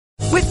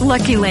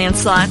Lucky Land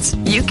Slots,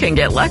 you can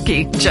get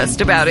lucky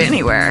just about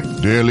anywhere.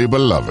 Dearly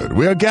beloved,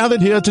 we are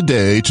gathered here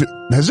today to...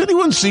 Has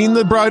anyone seen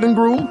the bride and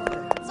groom?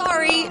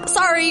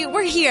 Sorry,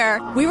 we're here.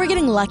 We were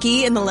getting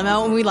lucky in the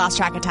limo and we lost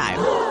track of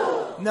time.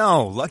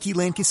 No, Lucky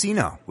Land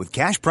Casino, with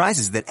cash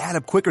prizes that add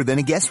up quicker than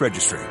a guest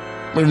registry.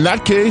 In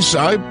that case,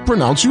 I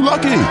pronounce you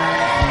lucky.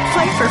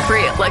 Play for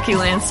free at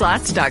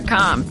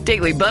LuckyLandSlots.com.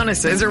 Daily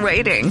bonuses are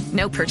waiting.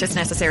 No purchase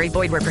necessary.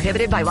 Void where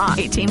prohibited by law.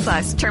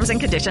 18+. Terms and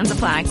conditions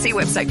apply. See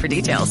website for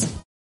details.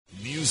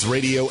 News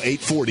Radio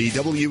 840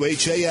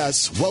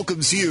 WHAS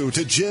welcomes you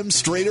to Jim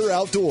Strader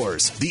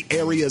Outdoors, the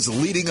area's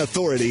leading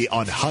authority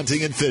on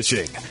hunting and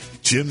fishing.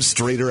 Jim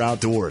Strader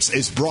Outdoors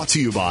is brought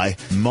to you by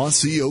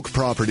Mossy Oak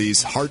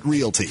Properties Hart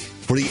Realty.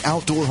 For the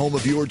outdoor home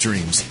of your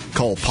dreams,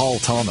 call Paul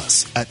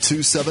Thomas at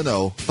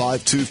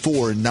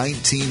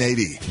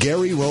 270-524-1980.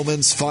 Gary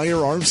Roman's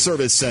Firearm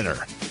Service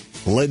Center.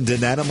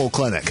 Linden Animal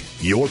Clinic,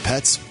 your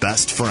pet's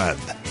best friend.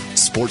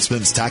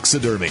 Sportsman's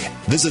Taxidermy.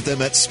 Visit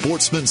them at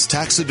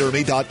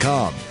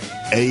sportsmanstaxidermy.com.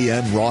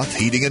 A.M. Roth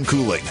Heating and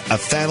Cooling, a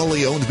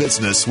family-owned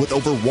business with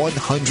over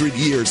 100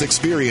 years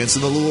experience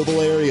in the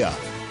Louisville area.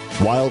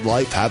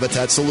 Wildlife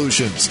Habitat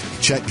Solutions.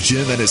 Check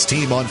Jim and his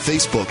team on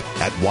Facebook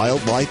at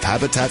Wildlife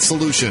Habitat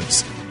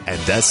Solutions. And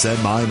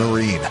SMI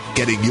Marine,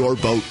 getting your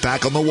boat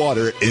back on the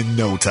water in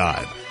no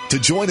time. To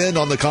join in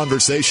on the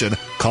conversation,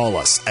 call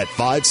us at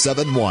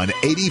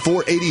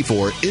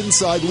 571-8484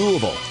 inside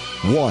Louisville,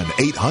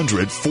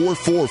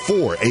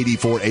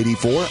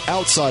 1-800-444-8484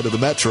 outside of the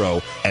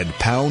metro, and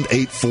pound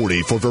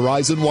 840 for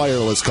Verizon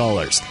Wireless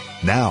callers.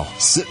 Now,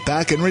 sit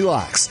back and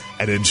relax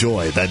and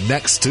enjoy the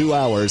next 2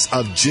 hours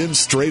of Jim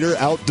Strader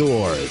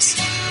Outdoors.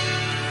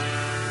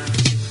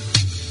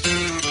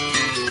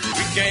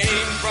 We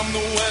came from the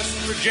West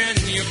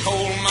Virginia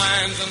coal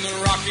mines and the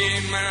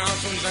Rocky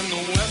Mountains and the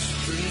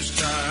western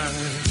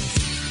skies.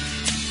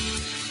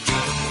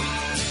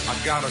 I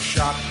got a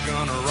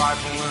shotgun, a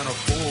rifle, and a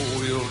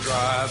four-wheel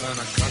drive, and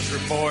a country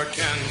boy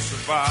can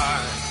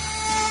survive.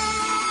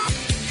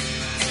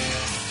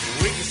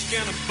 We can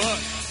skin a buck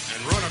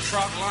and run a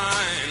trot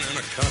line, and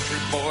a country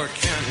boy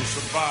can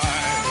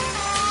survive.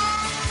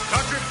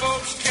 Country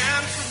folks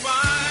can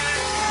survive.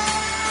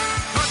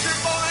 Country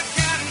boy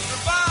can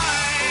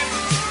survive.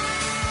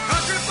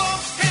 Country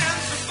folks can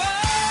survive.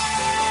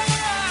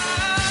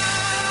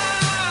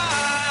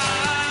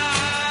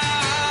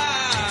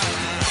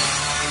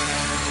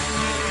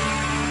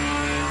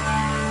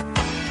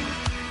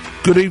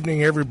 Good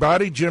evening,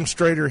 everybody. Jim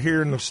Strader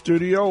here in the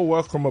studio.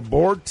 Welcome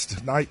aboard to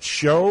tonight's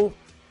show.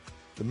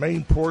 The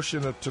main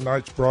portion of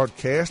tonight's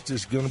broadcast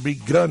is going to be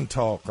gun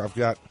talk. I've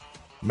got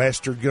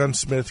Master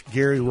Gunsmith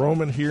Gary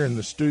Roman here in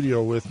the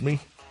studio with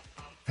me.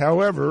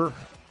 However,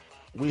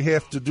 we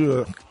have to do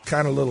a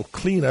kind of little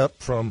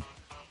cleanup from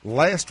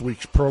last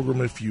week's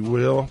program, if you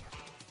will.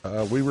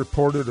 We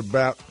reported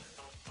about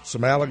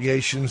some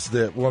allegations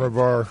that one of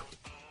our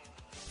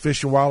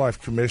Fish and Wildlife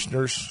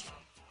commissioners,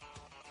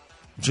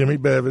 Jimmy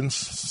Bevins,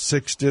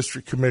 6th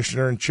District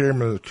Commissioner and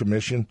Chairman of the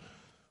Commission,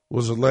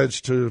 was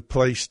alleged to have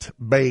placed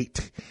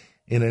bait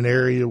in an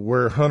area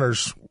where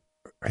hunters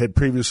had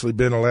previously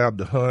been allowed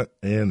to hunt,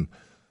 and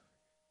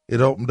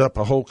it opened up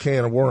a whole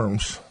can of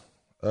worms.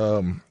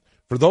 For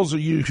those of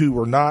you who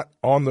were not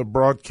on the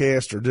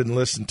broadcast or didn't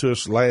listen to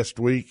us last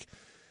week,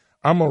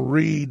 I'm going to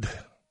read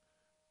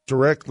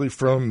directly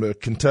from the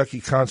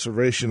Kentucky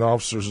Conservation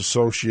Officers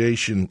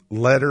Association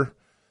letter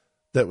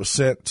that was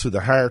sent to the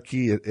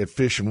hierarchy at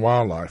Fish and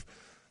Wildlife.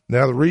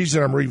 Now, the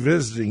reason I'm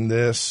revisiting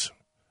this,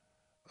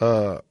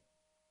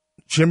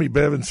 Jimmy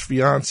Bevins'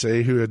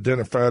 fiance, who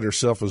identified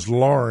herself as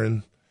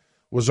Lauren,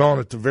 was on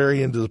at the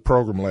very end of the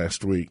program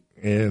last week,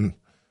 and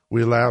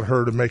we allowed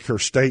her to make her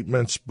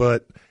statements.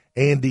 But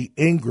Andy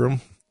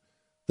Ingram,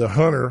 the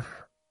hunter,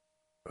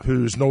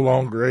 who's no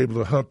longer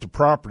able to hunt the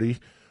property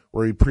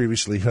where he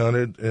previously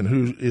hunted and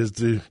who is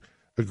the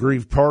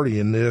aggrieved party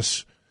in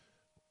this,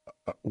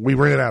 we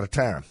ran out of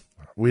time.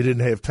 We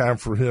didn't have time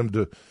for him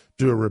to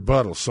do a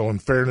rebuttal. So in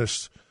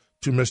fairness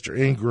to Mr.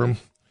 Ingram,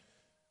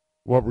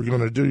 what we're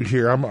going to do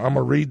here, I'm going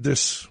to read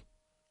this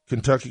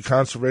Kentucky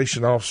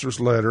Conservation Officer's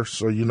letter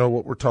so you know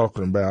what we're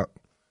talking about.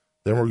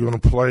 Then we're going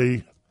to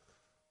play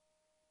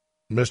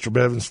Mr.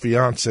 Bevins'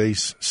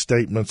 fiance's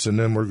statements, and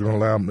then we're going to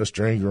allow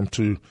Mr. Ingram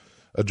to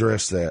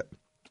address that.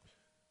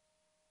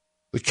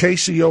 The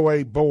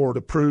KCOA board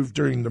approved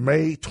during the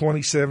May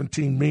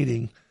 2017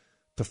 meeting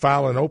to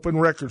file an open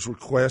records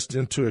request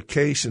into a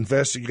case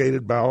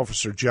investigated by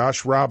Officer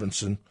Josh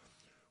Robinson,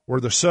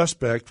 where the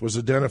suspect was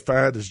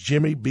identified as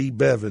Jimmy B.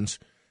 Bevins,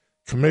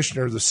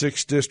 Commissioner of the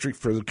 6th District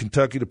for the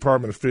Kentucky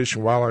Department of Fish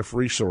and Wildlife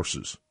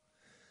Resources.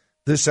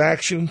 This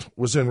action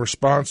was in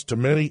response to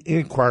many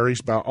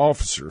inquiries by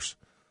officers.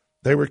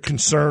 They were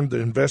concerned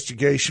the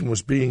investigation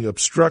was being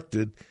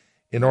obstructed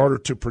in order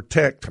to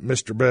protect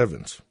Mr.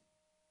 Bevins.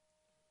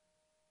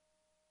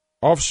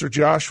 Officer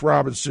Josh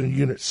Robinson,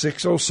 Unit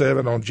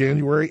 607, on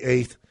January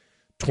 8th,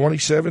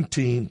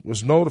 2017,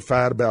 was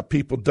notified about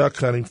people duck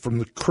hunting from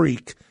the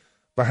creek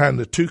behind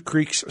the Two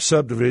Creeks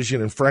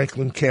subdivision in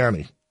Franklin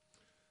County.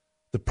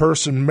 The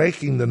person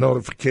making the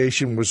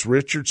notification was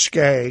Richard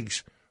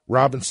Skaggs,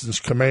 Robinson's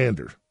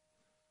commander.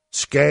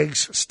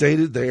 Skaggs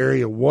stated the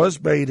area was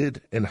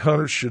baited and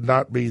hunters should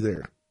not be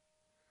there.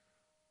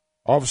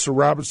 Officer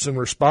Robinson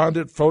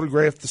responded,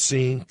 photographed the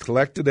scene,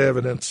 collected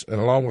evidence,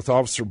 and along with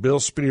Officer Bill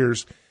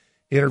Spears,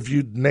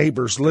 interviewed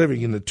neighbors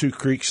living in the Two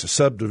Creeks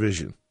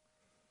subdivision.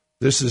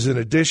 This is in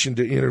addition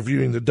to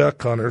interviewing the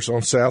duck hunters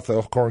on South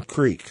Elkhorn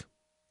Creek.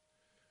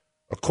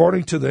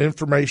 According to the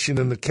information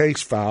in the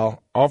case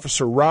file,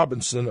 Officer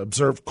Robinson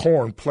observed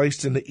corn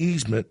placed in the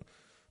easement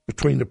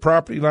between the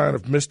property line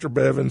of Mr.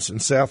 Bevins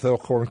and South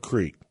Elkhorn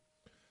Creek.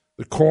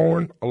 The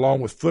corn,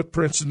 along with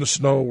footprints in the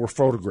snow, were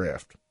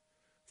photographed.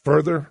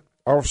 Further,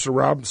 Officer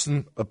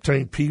Robinson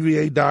obtained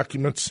PVA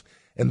documents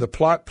and the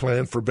plot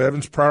plan for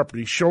Bevins'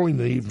 property showing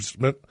the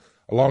easement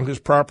along his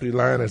property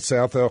line at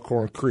South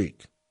Elkhorn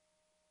Creek.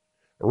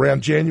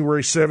 Around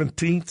January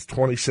 17,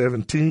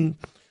 2017,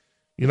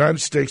 United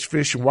States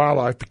Fish and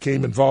Wildlife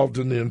became involved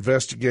in the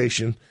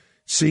investigation,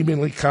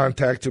 seemingly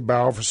contacted by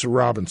Officer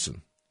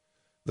Robinson.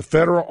 The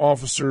federal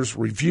officers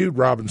reviewed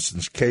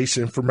Robinson's case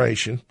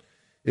information.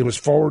 It was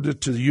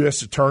forwarded to the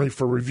U.S. Attorney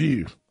for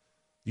review.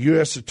 The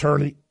U.S.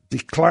 Attorney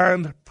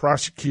declined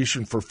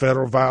prosecution for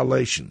federal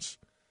violations.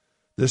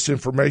 This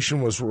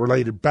information was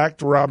related back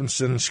to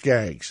Robinson and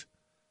Skaggs.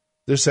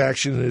 This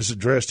action is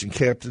addressed in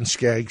Captain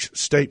Skaggs'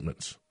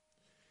 statements.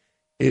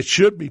 It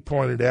should be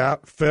pointed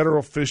out,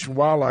 Federal Fish and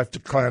Wildlife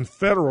declined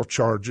federal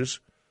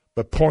charges,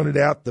 but pointed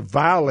out the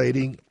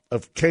violating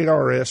of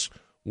KRS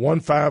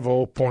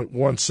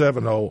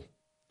 150.170.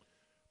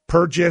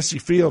 Per Jesse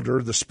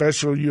Fielder, the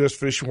special U.S.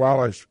 Fish and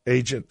Wildlife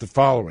agent, the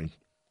following.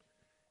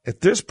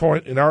 At this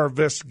point in our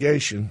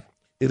investigation,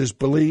 it is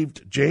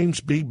believed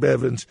James B.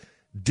 Bevins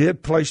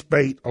did place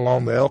bait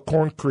along the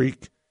Elkhorn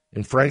Creek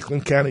in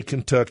Franklin County,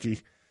 Kentucky,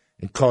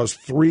 and caused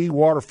 3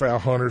 waterfowl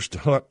hunters to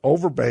hunt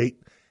over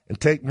bait and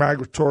take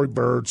migratory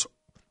birds,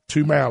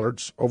 2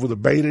 mallards, over the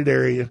baited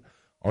area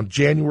on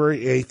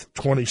January 8,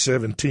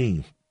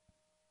 2017.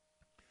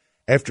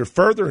 After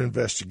further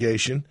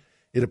investigation,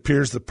 it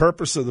appears the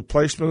purpose of the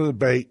placement of the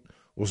bait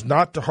was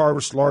not to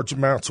harvest large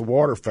amounts of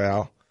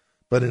waterfowl,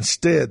 but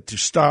instead to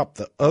stop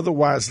the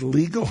otherwise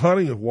legal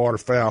hunting of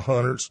waterfowl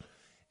hunters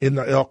in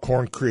the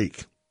Elkhorn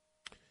Creek.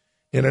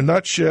 In a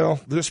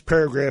nutshell, this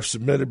paragraph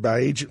submitted by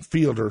Agent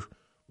Fielder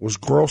was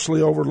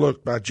grossly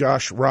overlooked by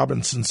Josh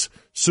Robinson's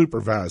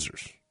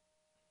supervisors.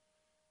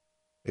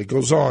 It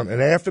goes on,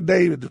 an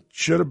affidavit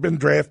should have been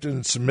drafted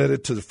and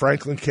submitted to the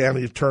Franklin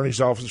County Attorney's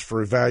Office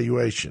for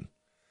evaluation.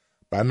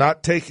 By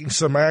not taking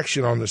some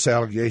action on this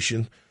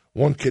allegation,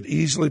 one could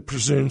easily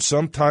presume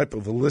some type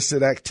of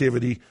illicit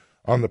activity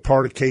on the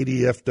part of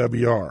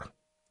KDFWR.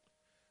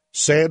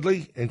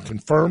 Sadly, and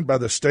confirmed by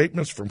the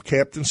statements from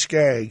Captain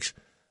Skaggs,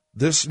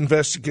 this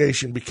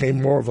investigation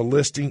became more of a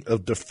listing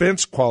of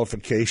defense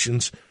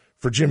qualifications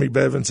for Jimmy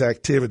Bevins'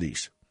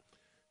 activities.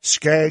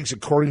 Skaggs,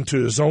 according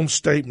to his own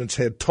statements,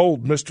 had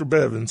told Mr.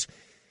 Bevins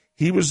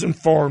he was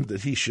informed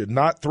that he should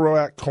not throw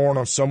out corn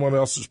on someone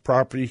else's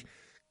property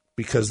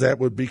because that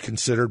would be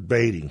considered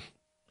baiting.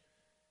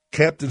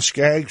 Captain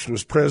Skaggs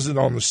was present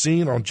on the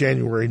scene on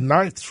January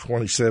 9,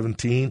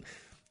 2017,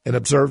 and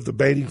observed the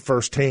baiting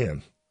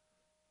firsthand.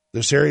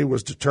 This area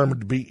was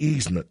determined to be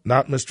easement,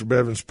 not Mr.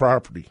 Bevins'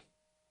 property.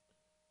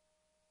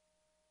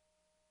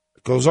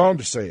 It goes on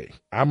to say,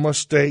 I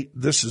must state,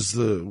 this is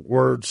the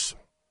words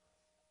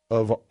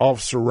of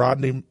Officer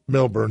Rodney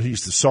Milburn.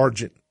 He's the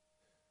sergeant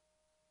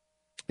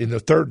in the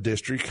 3rd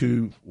District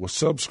who was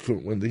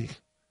subsequently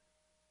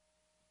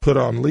put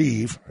on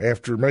leave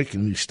after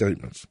making these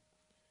statements.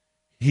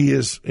 He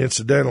is,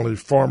 incidentally,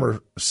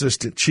 former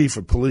Assistant Chief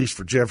of Police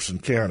for Jefferson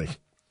County.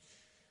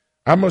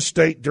 I must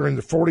state, during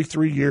the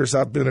 43 years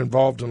I've been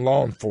involved in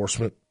law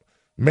enforcement,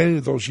 many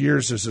of those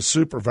years as a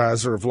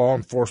supervisor of law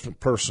enforcement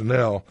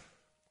personnel,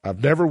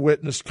 I've never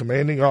witnessed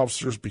commanding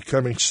officers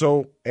becoming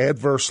so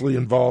adversely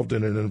involved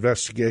in an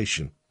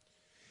investigation.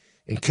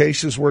 In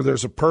cases where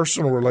there's a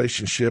personal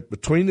relationship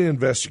between the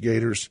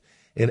investigators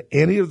and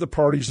any of the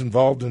parties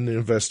involved in the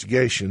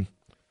investigation,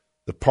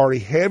 the party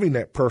having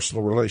that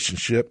personal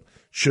relationship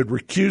should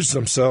recuse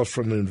themselves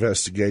from the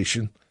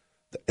investigation,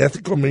 the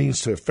ethical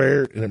means to a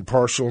fair and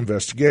impartial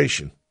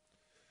investigation.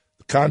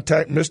 The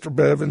contact Mr.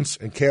 Bevins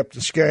and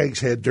Captain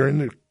Skaggs had during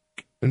the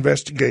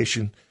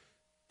investigation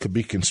could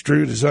be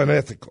construed as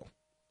unethical.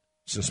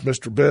 Since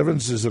Mr.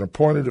 Bevins is an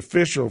appointed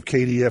official of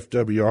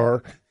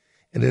KDFWR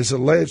and is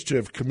alleged to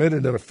have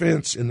committed an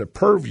offense in the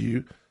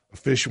purview of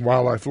Fish and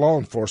Wildlife law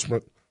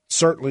enforcement,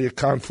 certainly a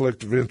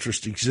conflict of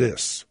interest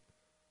exists.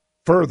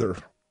 Further,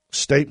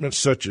 statements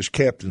such as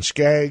Captain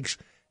Skaggs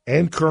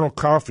and Colonel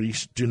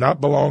Coffey's do not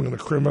belong in a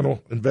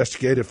criminal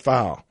investigative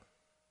file.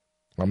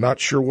 I'm not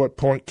sure what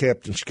point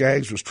Captain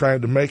Skaggs was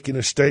trying to make in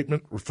his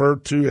statement,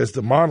 referred to as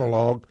the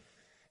monologue.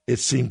 It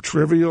seemed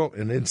trivial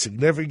and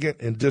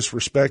insignificant and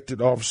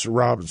disrespected Officer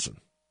Robinson.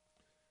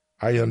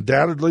 I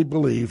undoubtedly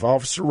believe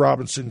Officer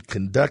Robinson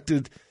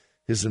conducted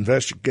his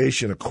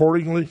investigation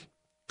accordingly,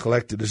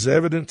 collected his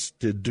evidence,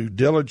 did due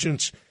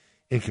diligence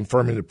in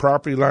confirming the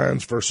property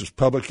lines versus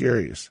public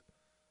areas.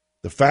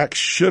 The facts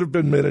should have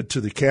been admitted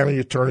to the county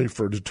attorney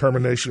for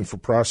determination for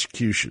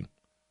prosecution.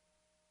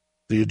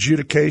 The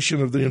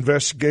adjudication of the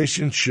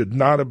investigation should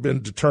not have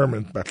been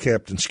determined by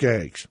Captain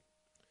Skaggs.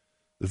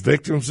 The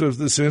victims of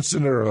this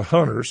incident are the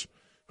hunters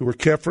who were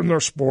kept from their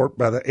sport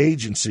by the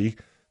agency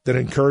that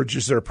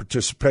encourages their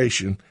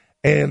participation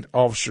and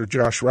Officer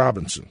Josh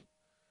Robinson.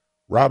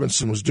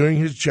 Robinson was doing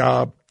his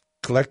job,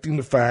 collecting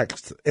the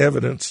facts, the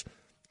evidence,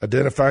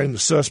 identifying the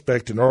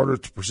suspect in order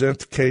to present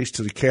the case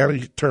to the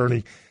county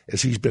attorney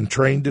as he's been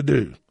trained to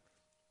do.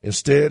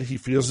 Instead, he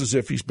feels as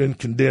if he's been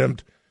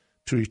condemned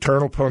to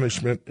eternal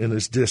punishment in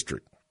his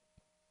district.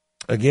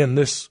 Again,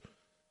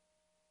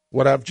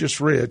 what I've just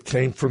read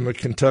came from the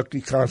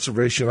Kentucky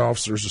Conservation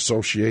Officers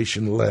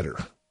Association letter.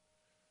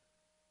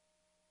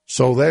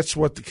 So that's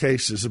what the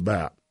case is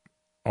about.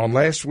 On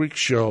last week's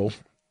show,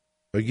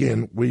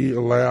 again, we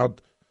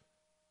allowed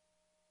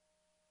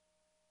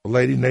a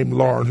lady named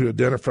Lauren, who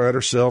identified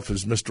herself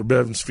as Mr.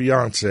 Bevan's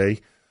fiance,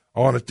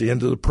 on at the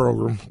end of the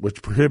program,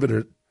 which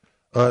prohibited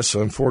us,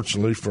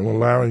 unfortunately, from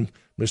allowing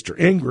Mr.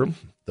 Ingram,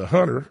 the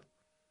hunter,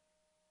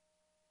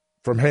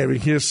 from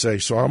having his say.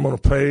 So I'm going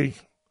to play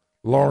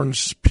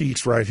Lauren's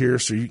piece right here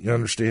so you can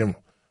understand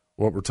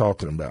what we're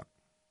talking about.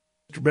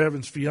 Mr.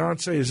 Bevan's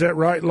fiance, is that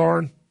right,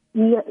 Lauren?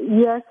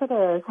 Yes, it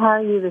is. How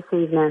are you this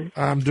evening?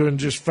 I'm doing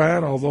just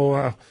fine, although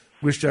I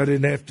wished I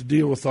didn't have to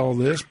deal with all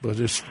this, but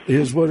it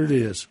is what it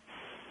is.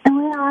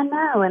 Well, I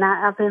know, and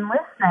I've been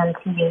listening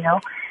to you,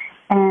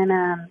 and,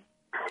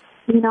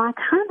 I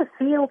kind of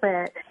feel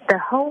that the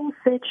whole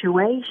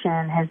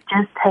situation has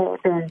just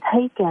been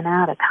taken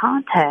out of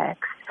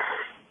context,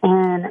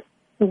 and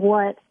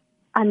what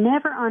I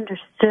never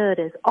understood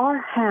is our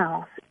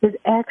house is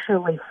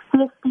actually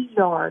 50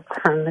 yards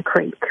from the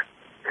creek.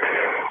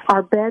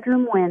 Our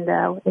bedroom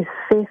window is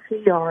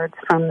 50 yards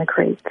from the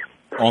creek.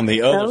 On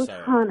the other those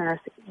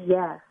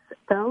side.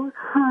 Those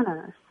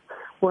hunters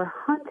were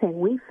hunting.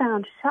 We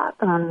found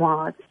shotgun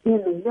wads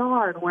in the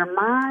yard where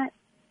my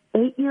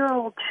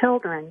 8-year-old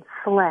children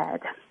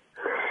fled.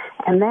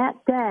 And that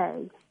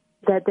day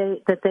that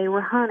they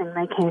were hunting,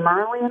 they came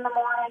early in the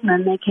morning,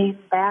 then they came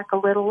back a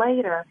little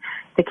later.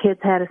 The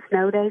kids had a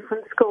snow day from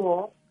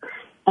school,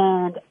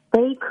 and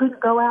they couldn't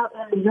go out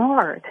in the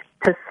yard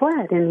to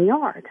sled in the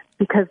yard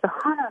because the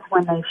hunters,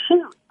 when they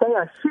shoot, they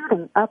are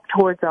shooting up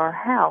towards our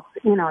house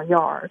in our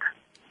yard.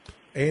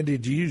 Andy,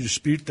 do you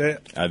dispute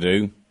that? I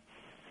do.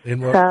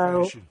 In what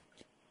fashion?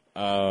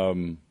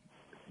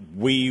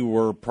 We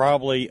were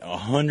probably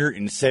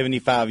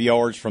 175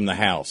 yards from the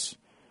house.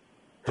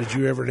 Did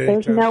you ever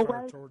There's no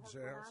way. towards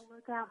the house?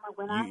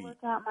 When I look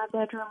out my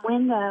bedroom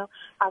window,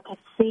 I could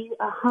see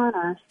a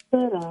hunter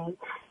sitting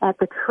at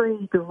the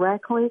tree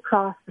directly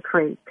across the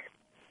creek.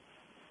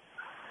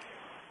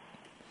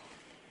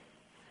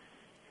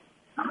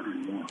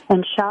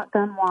 And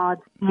shotgun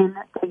wads in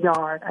the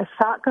yard. A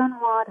shotgun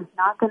wad is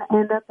not going to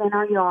end up in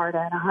our yard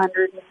at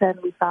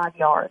 175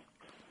 yards.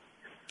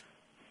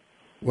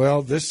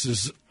 Well, this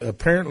has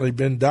apparently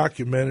been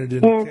documented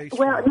in the case.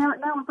 Well, no,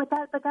 but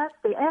that's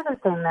the other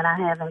thing that I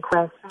have in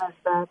question is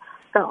that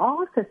the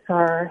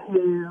officer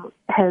who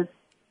has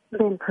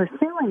been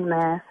pursuing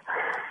this,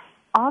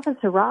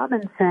 Officer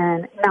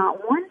Robinson,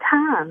 not one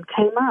time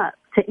came up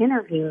to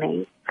interview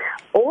me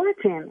or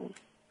Jimmy.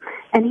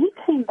 And he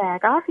came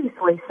back,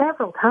 obviously,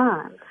 several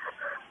times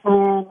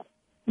and,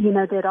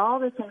 did all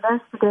this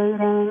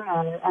investigating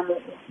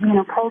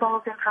and pulled all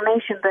this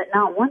information, but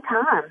not one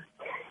time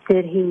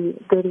did he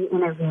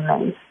interview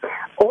me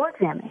or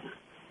Jimmy.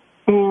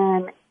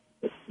 And,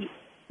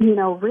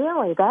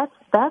 really,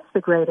 that's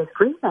the greatest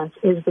grievance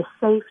is the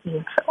safety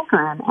of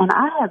children. And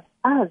I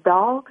have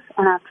dogs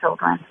and I have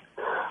children.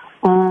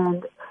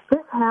 And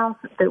this house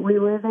that we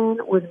live in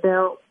was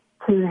built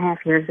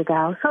 2.5 years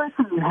ago. So it's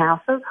a new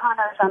house. Those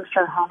hunters, I'm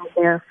sure, hunted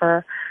there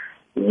for,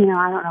 I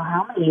don't know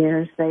how many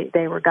years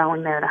they were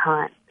going there to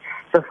hunt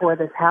before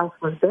this house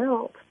was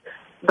built.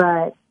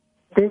 But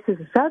this is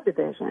a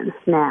subdivision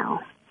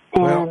now.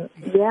 And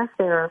yes,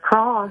 they're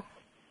across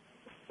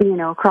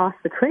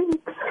the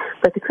creek,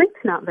 but the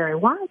creek's not very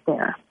wide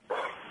there.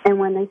 And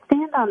when they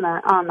stand on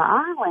the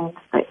island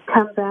that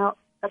comes out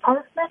the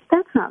apartment,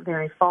 that's not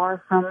very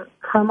far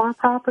from our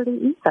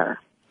property either.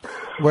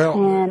 Well,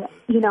 and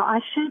I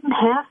shouldn't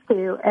have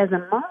to, as a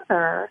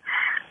mother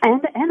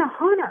and a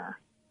hunter,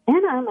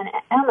 and I'm an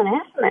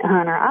estimate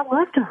hunter. I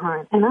love to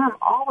hunt, and I'm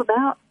all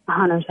about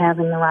hunters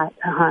having the right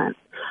to hunt.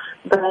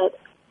 But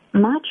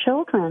my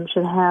children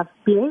should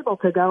be able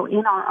to go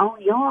in our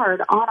own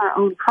yard on our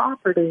own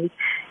property,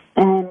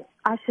 and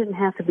I shouldn't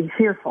have to be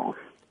fearful.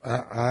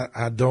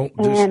 I don't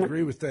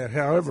disagree with that.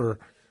 However,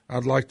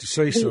 I'd like to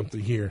say something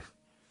here.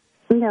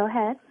 Go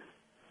ahead.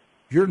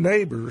 Your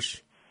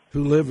neighbors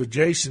who live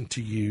adjacent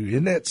to you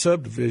in that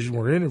subdivision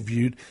were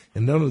interviewed,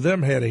 and none of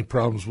them had any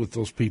problems with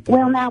those people.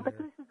 Well, now, but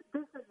this is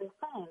the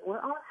thing. Where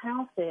our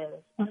house is,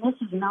 and this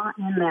is not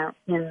in there.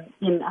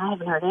 I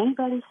haven't heard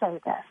anybody say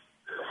this.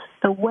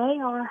 The way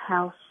our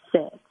house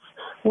sits,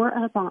 we're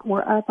up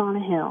on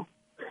a hill,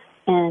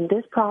 and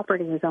this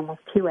property is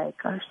almost 2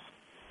 acres.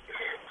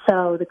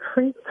 So the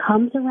creek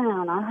comes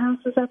around. Our house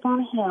is up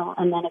on a hill,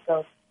 and then it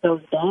goes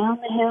down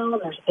the hill,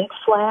 and there's a big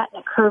flat,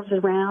 and it curves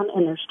around,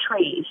 and there's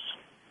trees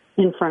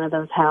in front of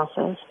those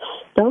houses.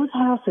 Those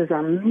houses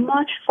are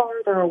much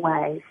farther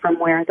away from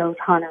where those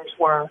hunters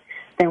were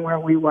than where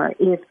we were.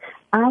 If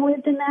I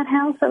lived in that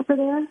house over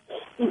there,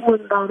 it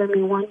wouldn't bother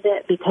me one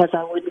bit because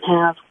I wouldn't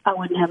have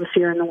a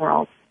fear in the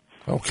world.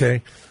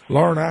 Okay.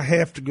 Lauren, I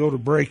have to go to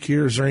break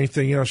here. Is there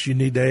anything else you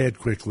need to add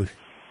quickly?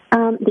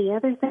 The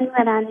other thing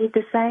that I need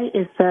to say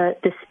is the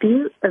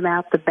dispute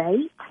about the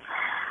bait.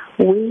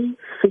 We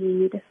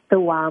feed the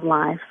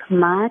wildlife.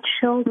 My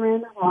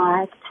children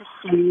like to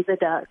see the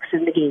ducks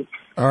and the geese.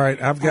 All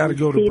right, I've got to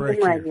go to break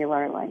feed them here.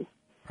 regularly.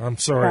 I'm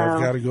sorry,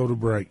 I've got to go to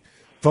break.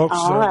 Folks,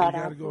 we right,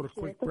 got to go to a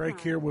quick break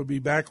here. We'll be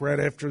back right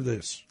after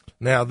this.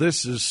 Now,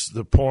 this is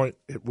the point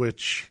at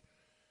which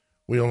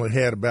we only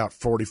had about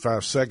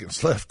 45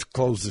 seconds left to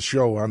close the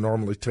show. I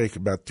normally take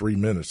about 3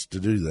 minutes to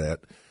do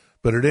that.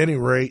 But at any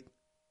rate,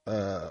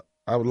 I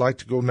would like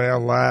to go now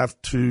live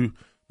to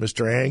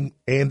Mr.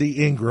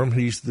 Andy Ingram.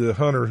 He's the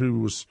hunter who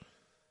was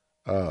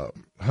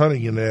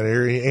hunting in that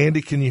area.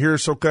 Andy, can you hear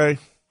us okay?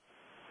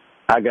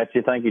 I got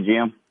you. Thank you,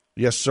 Jim.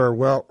 Yes, sir.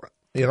 Well,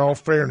 in all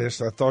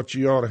fairness, I thought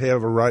you ought to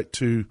have a right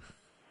to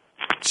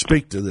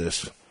speak to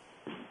this.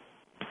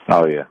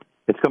 Oh, yeah.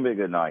 It's going to be a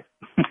good night.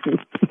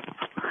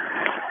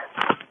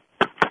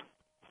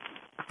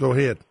 Go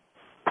ahead.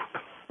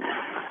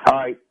 All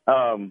right.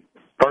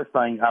 First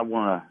thing I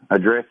want to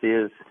address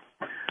is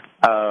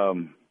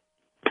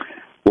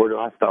where do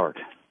I start?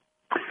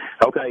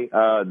 Okay.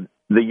 The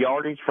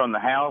yardage from the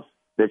house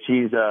that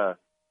she's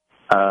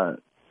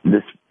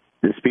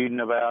disputing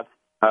about,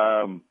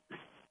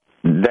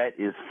 that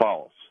is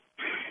false.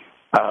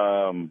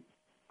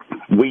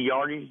 We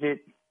yardaged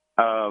it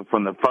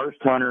from the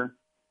first hunter.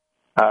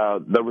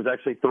 There was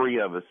actually three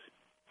of us.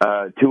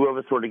 Two of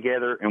us were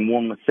together and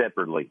one was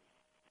separately.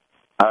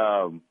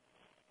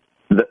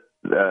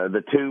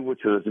 The two,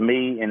 which was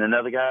me and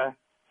another guy,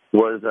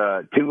 was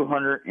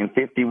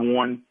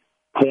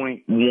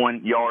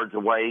 251.1 yards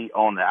away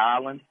on the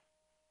island.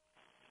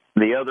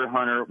 The other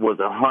hunter was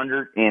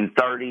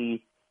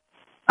 130.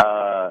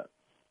 I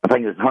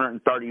think it was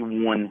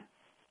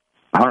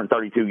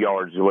 132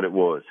 yards is what it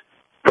was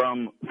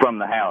from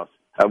the house,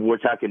 of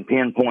which I can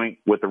pinpoint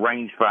with the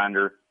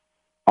rangefinder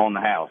on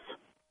the house.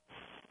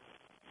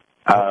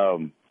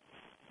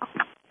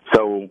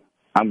 So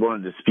I'm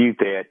going to dispute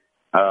that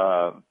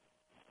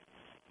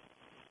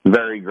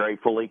very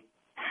gratefully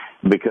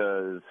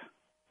because,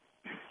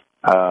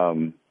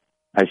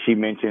 as she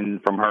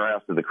mentioned, from her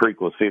house to the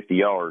creek was 50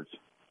 yards.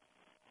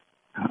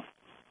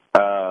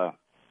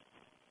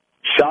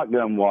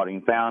 Shotgun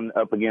wadding found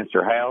up against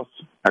her house,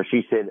 or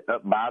she said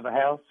up by the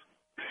house.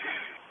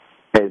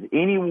 As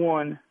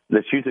anyone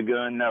that shoots a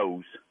gun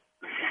knows,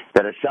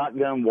 that a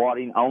shotgun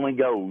wadding only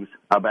goes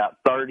about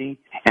 30,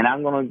 and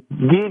I'm going to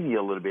give you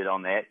a little bit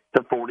on that,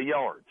 to 40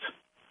 yards.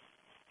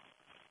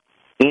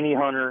 Any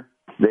hunter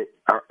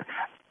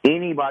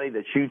anybody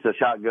that shoots a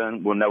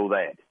shotgun will know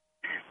that.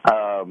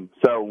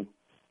 So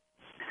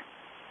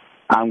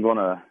I'm going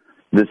to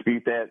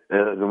dispute that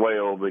as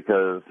well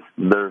because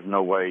there's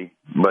no way.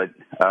 But,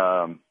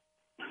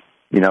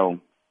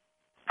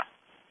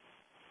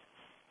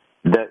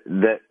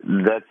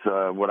 that's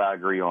what I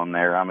agree on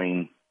there. I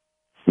mean,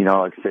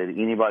 like I said,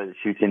 anybody that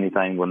shoots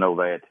anything will know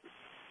that.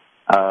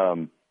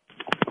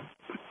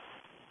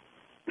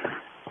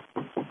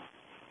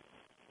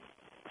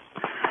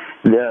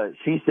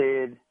 She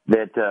said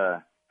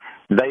that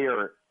they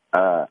are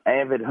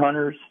avid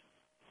hunters.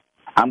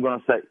 I'm going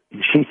to say,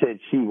 she said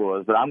she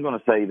was, but I'm going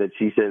to say that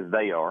she says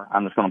they are.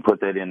 I'm just going to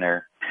put that in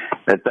there,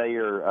 that they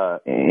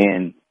are,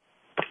 and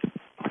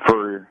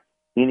for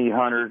any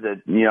hunter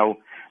that,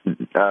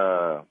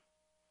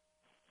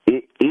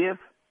 if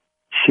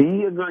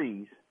she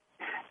agrees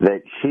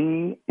that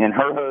she and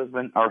her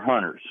husband are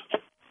hunters,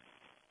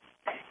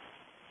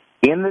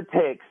 in the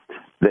text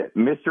that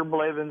Mr.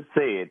 Blevins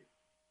said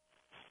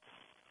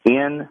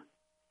in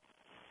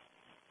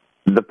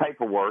the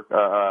paperwork,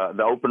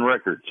 the open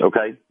records,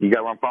 okay? You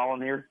got what I'm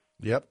following here?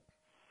 Yep.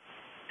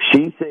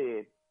 She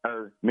said,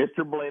 or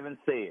Mr. Blevins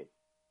said,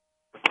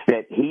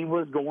 that he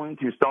was going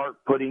to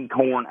start putting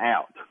corn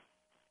out.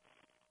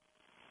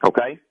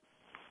 Okay?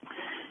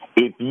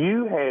 If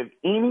you have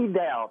any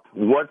doubt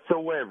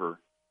whatsoever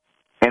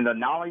in the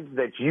knowledge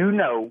that you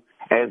know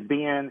as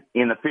being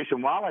in the Fish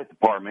and Wildlife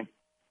Department,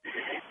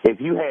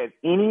 if you have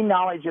any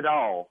knowledge at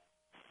all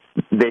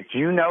that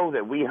you know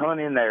that we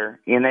hunt in there,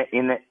 in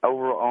that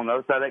over on the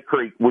other side of that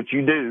creek, which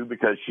you do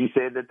because she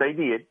said that they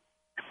did,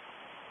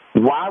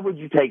 why would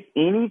you take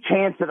any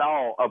chance at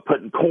all of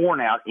putting corn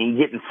out and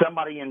getting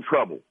somebody in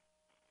trouble?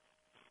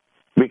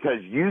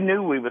 Because you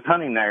knew we was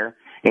hunting there,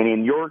 and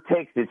in your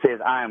text it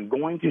says, I am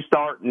going to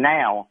start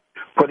now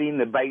putting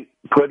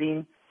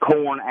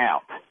corn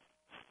out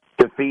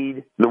to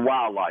feed the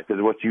wildlife, is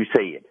what you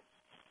said.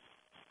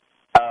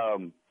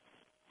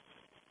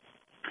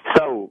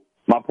 So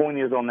my point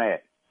is on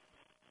that.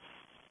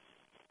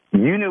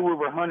 You knew we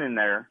were hunting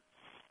there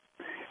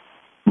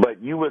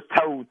but you was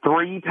told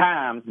 3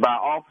 times by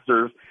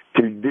officers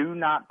to do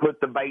not put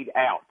the bait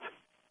out,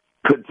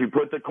 to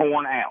put the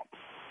corn out.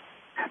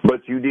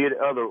 But you did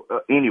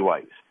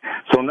anyways.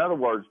 So in other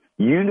words,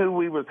 you knew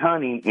we was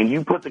hunting and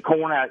you put the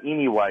corn out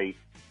anyway,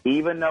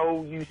 even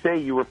though you say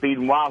you were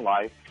feeding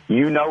wildlife,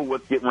 you know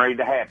what's getting ready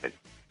to happen.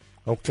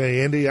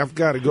 Okay, Andy, I've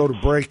got to go to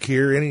break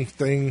here.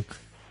 Anything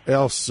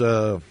else?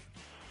 I've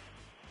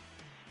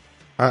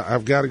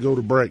got to go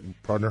to break,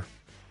 partner.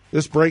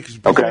 This break is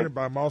presented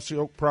by Mossy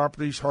Oak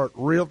Properties, Hart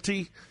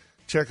Realty.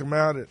 Check them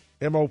out at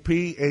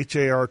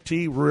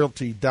MOPHART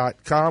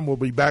Realty.com. We'll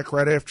be back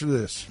right after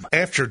this.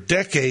 After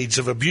decades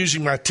of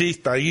abusing my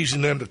teeth by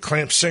using them to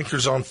clamp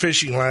sinkers on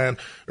fishing line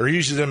or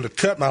using them to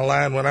cut my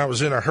line when I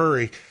was in a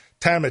hurry,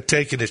 time had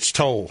taken its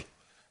toll.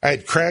 I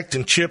had cracked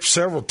and chipped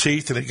several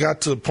teeth, and it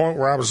got to the point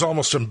where I was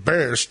almost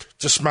embarrassed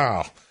to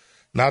smile.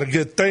 Not a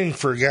good thing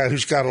for a guy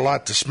who's got a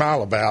lot to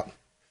smile about.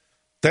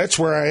 That's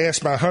where I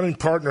asked my hunting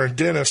partner and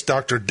dentist,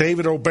 Dr.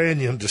 David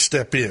O'Banion, to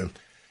step in.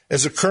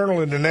 As a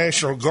colonel in the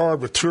National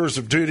Guard with tours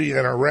of duty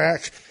in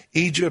Iraq,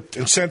 Egypt,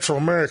 and Central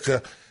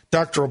America,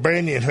 Dr.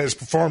 O'Banion has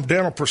performed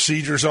dental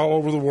procedures all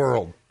over the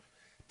world.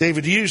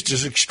 David used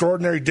his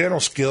extraordinary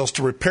dental skills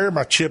to repair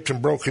my chipped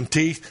and broken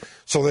teeth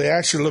so they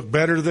actually look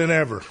better than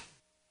ever.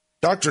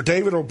 Dr.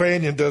 David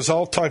O'Banion does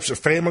all types of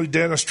family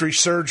dentistry,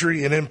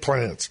 surgery, and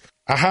implants.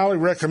 I highly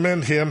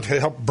recommend him to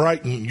help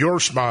brighten your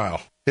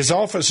smile. His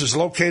office is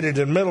located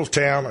in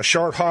Middletown, a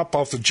short hop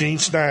off of Gene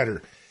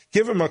Snyder.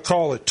 Give him a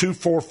call at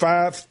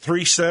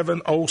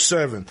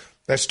 245-3707.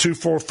 That's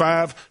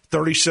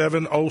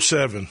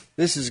 245-3707.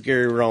 This is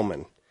Gary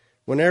Roman.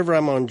 Whenever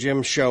I'm on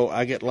Jim's show,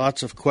 I get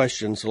lots of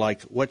questions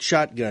like, what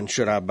shotgun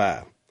should I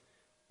buy?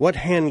 What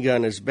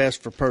handgun is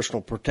best for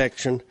personal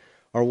protection?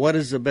 Or what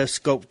is the best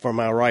scope for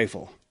my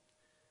rifle?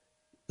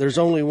 There's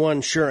only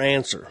one sure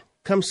answer.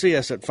 Come see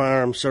us at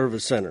Firearms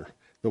Service Center,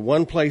 the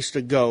one place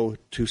to go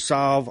to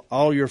solve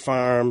all your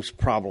firearms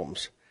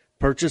problems.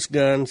 Purchase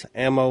guns,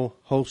 ammo,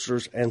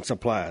 holsters, and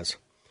supplies.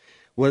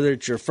 Whether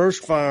it's your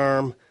first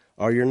firearm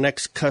or your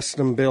next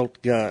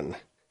custom-built gun,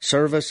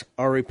 service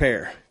or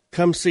repair,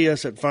 come see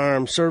us at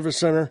Firearms Service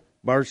Center,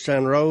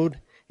 Bardstown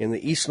Road, in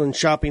the Eastland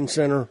Shopping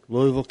Center,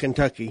 Louisville,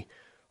 Kentucky,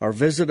 or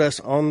visit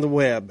us on the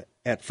web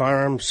at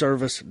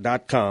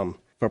firearmservice.com.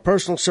 For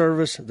personal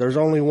service, there's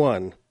only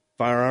one,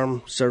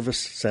 Firearm Service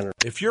Center.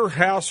 If your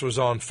house was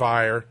on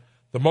fire,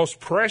 the most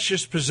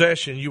precious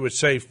possession you would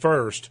save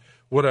first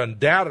would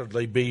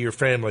undoubtedly be your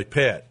family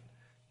pet.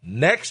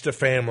 Next to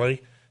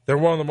family, they're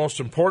one of the most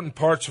important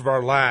parts of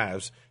our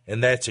lives,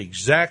 and that's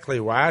exactly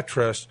why I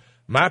trust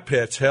my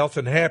pet's health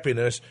and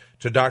happiness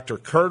to Dr.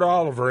 Kurt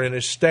Oliver and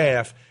his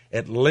staff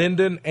at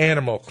Linden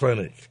Animal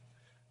Clinic.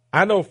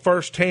 I know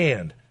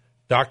firsthand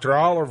Dr.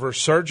 Oliver's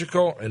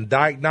surgical and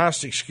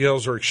diagnostic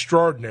skills are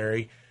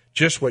extraordinary,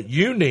 just what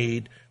you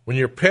need when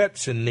your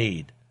pet's in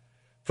need.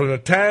 From the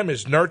time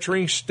his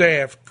nurturing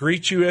staff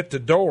greets you at the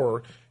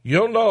door,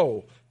 you'll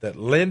know that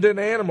Linden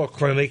Animal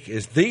Clinic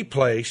is the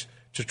place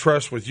to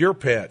trust with your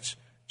pets,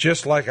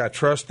 just like I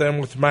trust them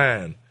with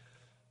mine.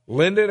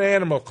 Linden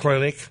Animal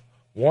Clinic,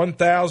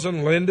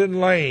 1000 Linden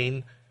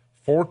Lane,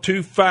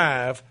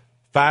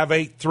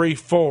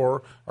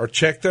 425-5834, or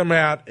check them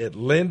out at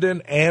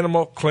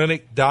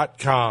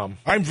lindenanimalclinic.com.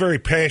 I'm very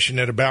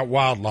passionate about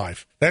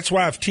wildlife. That's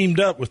why I've teamed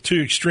up with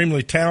 2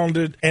 extremely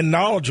talented and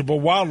knowledgeable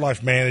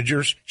wildlife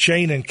managers,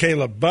 Shane and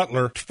Caleb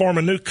Butler, to form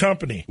a new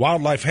company,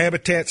 Wildlife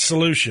Habitat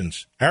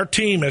Solutions. Our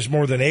team has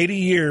more than 80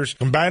 years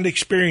combined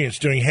experience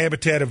doing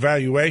habitat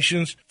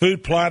evaluations,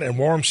 food plot and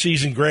warm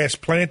season grass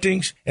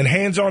plantings, and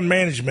hands-on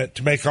management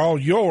to make all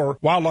your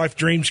wildlife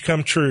dreams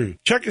come true.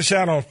 Check us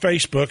out on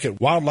Facebook at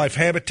Wildlife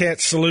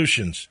Habitat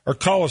Solutions or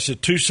call us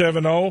at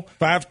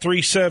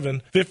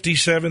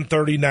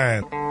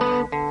 270-537-5739.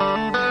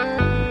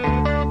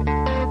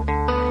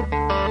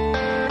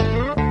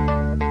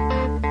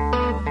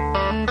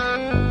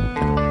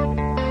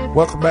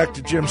 Welcome back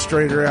to Jim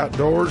Strader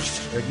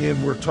Outdoors.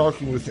 Again, we're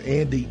talking with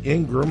Andy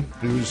Ingram,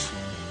 who's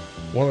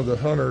one of the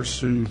hunters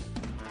who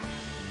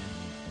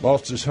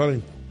lost his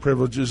hunting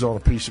privileges on a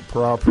piece of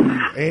property.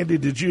 Andy,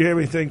 did you have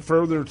anything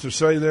further to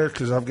say there?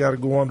 Because I've got to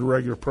go on to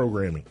regular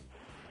programming.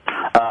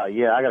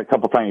 Yeah, I got a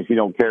couple things, if you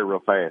don't care, real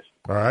fast.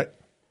 All right.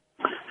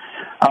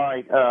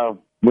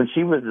 When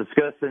she was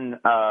discussing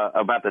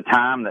about the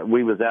time that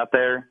we was out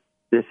there,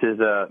 this is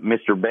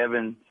Mr.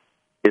 Bevan.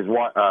 His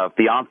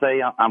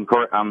fiance, I'm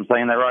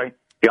saying that right?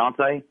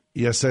 Fiance?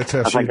 Yes, that's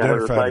how she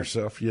identified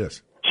herself,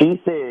 yes.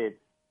 She said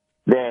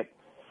that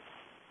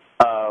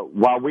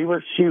while we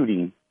were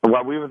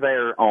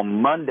there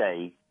on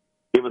Monday,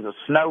 it was a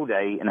snow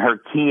day, and her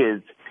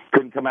kids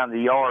couldn't come out in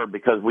the yard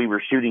because we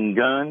were shooting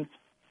guns.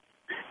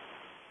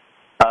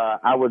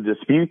 I would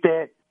dispute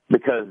that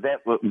because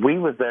we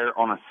was there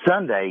on a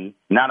Sunday,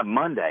 not a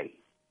Monday.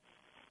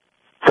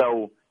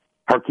 So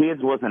her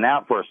kids wasn't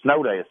out for a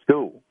snow day at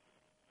school.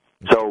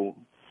 So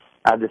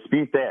I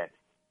dispute that.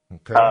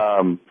 Okay.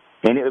 And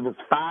it was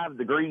 5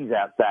 degrees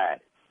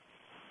outside.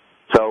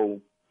 So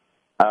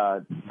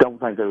don't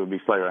think there would be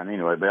sleigh riding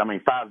anyway. But,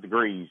 5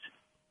 degrees.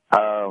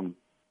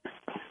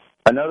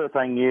 another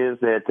thing is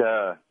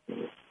that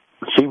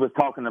she was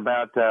talking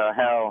about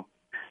how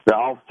the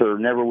officer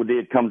never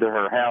did come to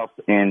her house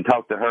and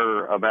talk to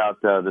her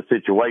about the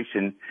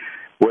situation.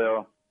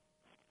 Well,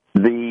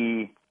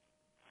 the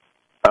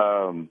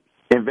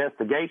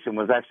investigation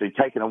was actually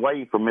taken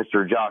away from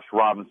Mr. Josh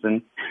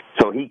Robinson,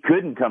 so he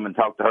couldn't come and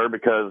talk to her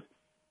because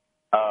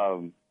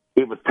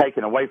it was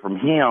taken away from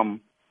him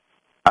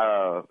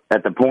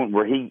at the point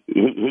where he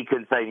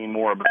couldn't say any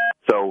more about it.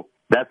 So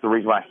that's the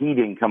reason why he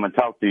didn't come and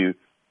talk to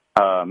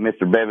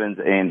Mr. Bevins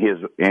and his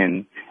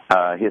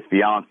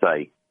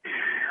fiance.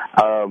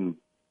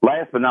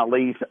 Last but not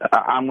least,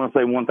 I'm going to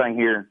say one thing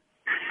here.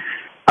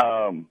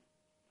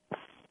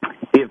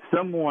 If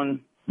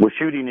someone was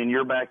shooting in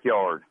your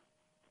backyard,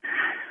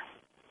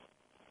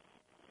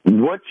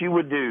 what you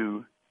would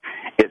do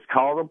is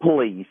call the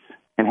police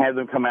and have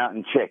them come out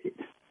and check it,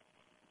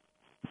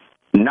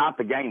 not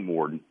the game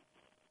warden.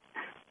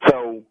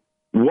 So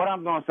what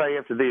I'm going to say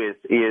after this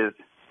is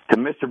to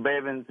Mr.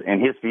 Bevins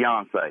and his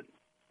fiance,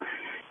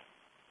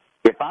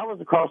 if I was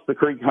across the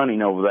creek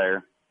hunting over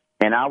there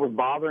and I was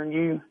bothering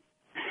you,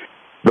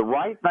 the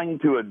right thing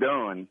to have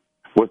done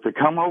was to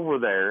come over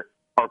there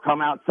or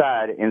come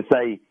outside and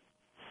say,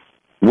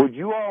 would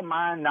you all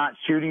mind not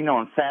shooting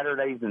on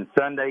Saturdays and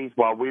Sundays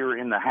while we were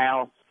in the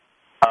house?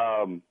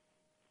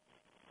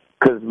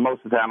 Because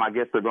most of the time, I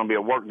guess they're going to be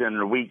at work during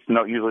the weeks.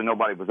 Usually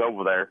nobody was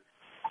over there.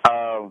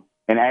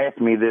 And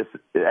asked me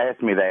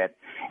that.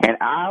 And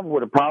I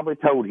would have probably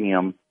told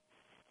him,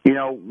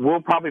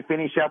 we'll probably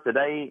finish up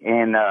today,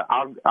 and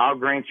I'll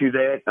grant you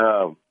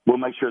that. We'll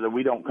make sure that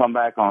we don't come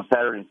back on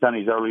Saturday and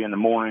Sundays early in the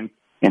morning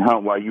and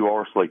hunt while you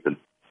are sleeping.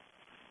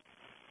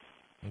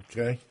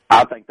 Okay.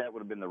 I think that would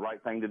have been the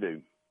right thing to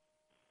do.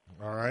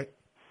 All right.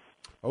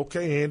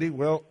 Okay, Andy.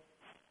 Well,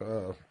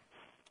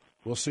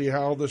 we'll see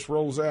how all this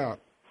rolls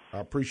out. I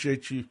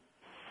appreciate you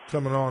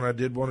coming on. I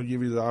did want to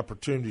give you the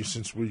opportunity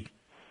since we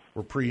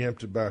were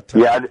preempted by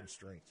time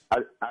constraints.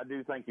 I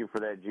do thank you for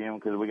that, Jim,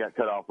 because we got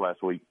cut off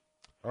last week.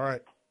 All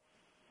right.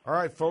 All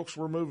right, folks,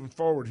 we're moving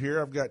forward here.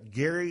 I've got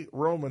Gary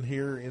Roman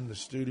here in the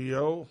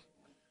studio.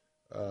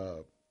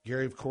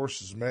 Gary, of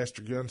course, is a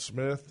master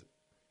gunsmith,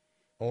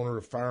 owner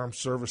of Firearms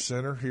Service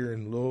Center here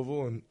in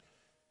Louisville. And,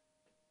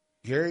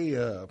 Gary,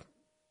 a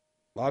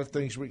lot of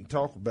things we can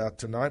talk about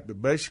tonight,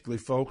 but basically,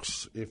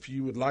 folks, if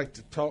you would like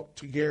to talk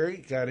to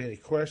Gary, got any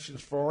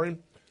questions for him,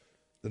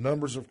 the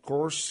numbers, of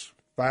course,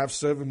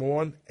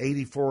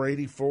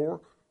 571-8484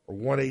 or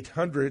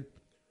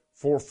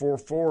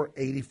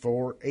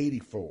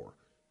 1-800-444-8484.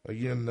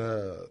 Again,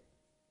 the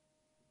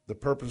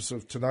purpose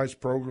of tonight's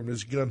program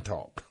is gun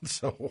talk.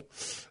 So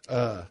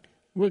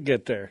we'll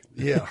get there.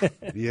 Yeah,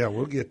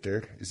 we'll get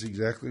there. It's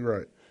exactly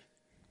right.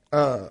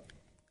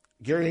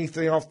 Gary,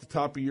 anything off the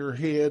top of your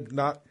head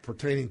not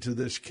pertaining to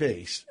this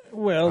case?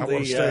 Well, I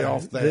want to stay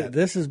off that.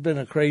 This has been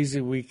a crazy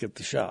week at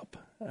the shop.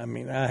 I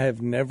mean, I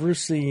have never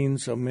seen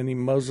so many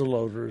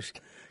muzzleloaders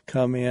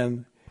come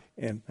in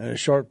a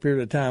short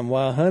period of time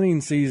while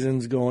hunting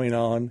season's going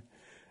on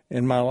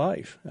in my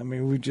life. I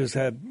mean, we just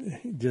had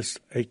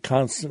a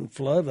constant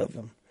flood of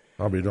them.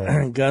 I'll be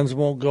darned. Guns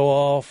won't go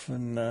off,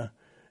 and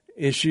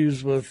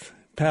issues with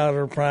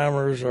powder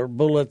primers or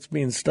bullets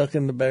being stuck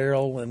in the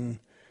barrel, and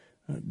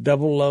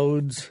double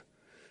loads.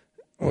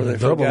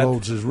 Double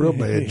loads is real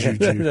bad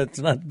juju. That's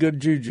not good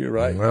juju,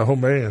 right? Oh,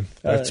 man.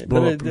 That's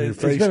blowing up in your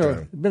face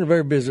time. It's been a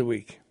very busy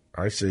week.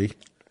 I see.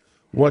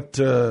 What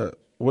do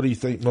you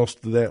think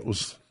most of that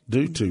was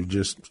due to?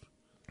 Just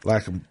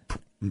lack of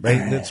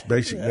maintenance,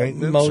 basic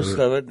maintenance? Most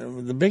of it.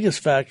 The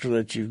biggest factor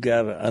that you've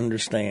got to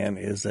understand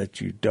is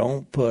that you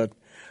don't put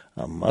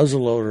a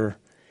muzzleloader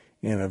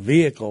in a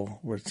vehicle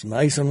where it's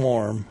nice and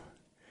warm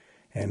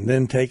and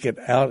then take it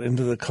out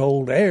into the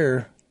cold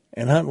air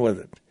and hunt with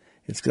it.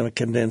 It's going to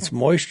condense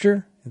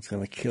moisture. It's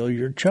going to kill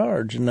your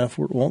charge enough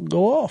where it won't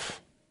go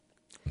off.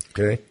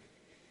 Okay.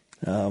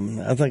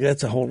 I think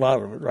that's a whole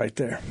lot of it right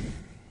there.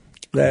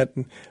 That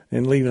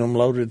and leaving them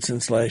loaded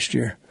since last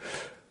year.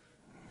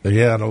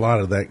 Yeah, and a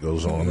lot of that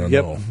goes on. I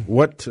know.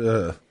 What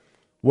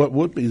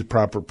would be the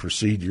proper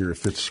procedure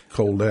if it's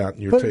cold out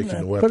and you're taking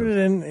the weapon? Put it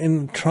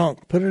in the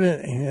trunk. Put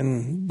it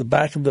in the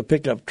back of the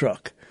pickup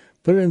truck.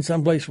 Put it in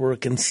some place where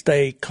it can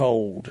stay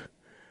cold.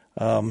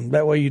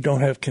 That way you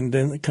don't have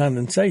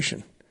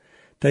condensation.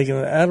 Taking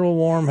it out of a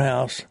warm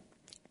house,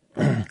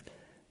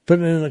 put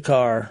it in the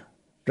car,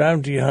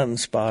 drive to your hunting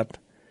spot.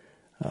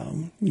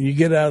 You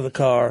get out of the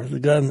car, the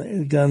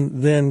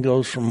gun then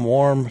goes from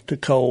warm to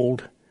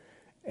cold,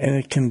 and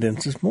it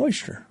condenses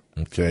moisture.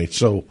 Okay,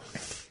 so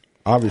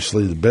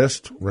obviously the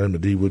best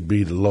remedy would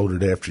be to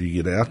load it after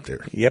you get out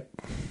there. Yep.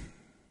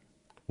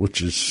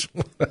 Which is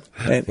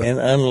and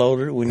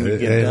unload it when you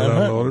get done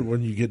hunting. Unload it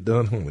when you get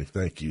done hunting.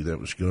 Thank you. That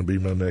was going to be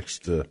my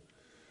next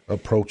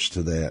approach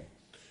to that.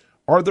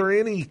 Are there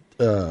any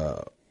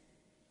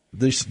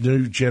these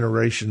new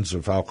generations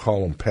of, I'll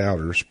call them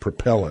powders,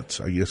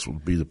 propellants, I guess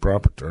would be the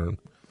proper term,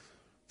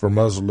 for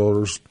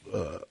muzzleloaders?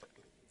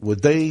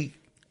 Would they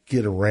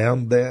get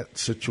around that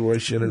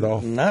situation at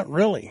all? Not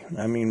really.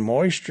 I mean,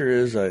 moisture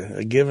is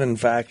a given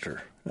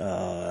factor.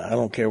 I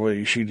don't care whether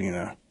you're shooting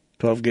a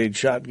 12-gauge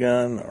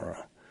shotgun or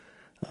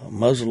a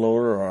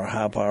muzzleloader or a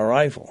high-power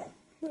rifle.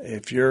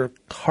 If your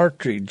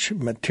cartridge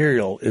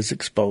material is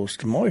exposed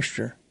to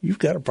moisture, you've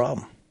got a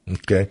problem.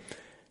 Okay.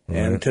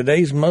 And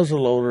today's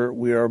muzzleloader,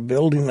 we are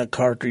building a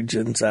cartridge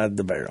inside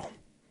the barrel.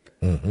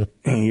 Mm-hmm.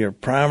 And your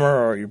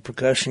primer or your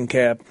percussion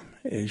cap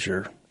is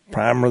your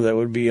primer that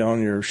would be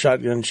on your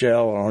shotgun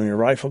shell or on your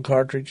rifle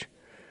cartridge.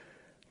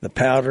 The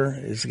powder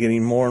is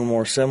getting more and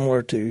more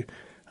similar to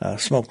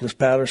smokeless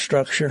powder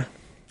structure.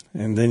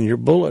 And then your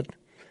bullet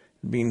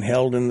being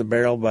held in the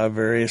barrel by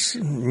various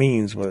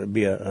means, whether it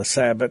be a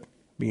sabot,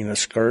 being a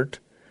skirt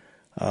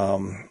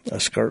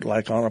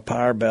like on a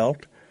power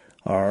belt,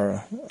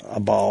 or a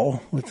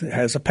ball that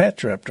has a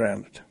patch wrapped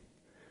around it.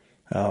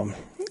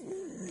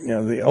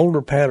 The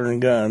older pattern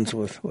guns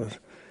with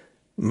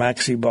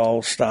maxi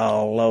ball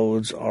style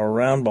loads or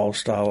round ball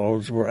style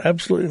loads were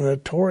absolutely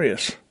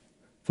notorious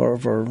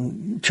for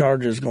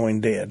charges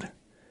going dead.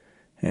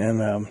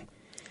 And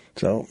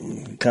so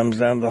it comes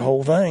down to the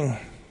whole thing.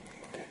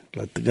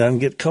 Let the gun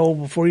get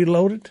cold before you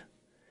load it,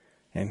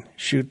 and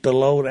shoot the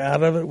load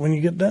out of it when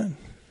you get done.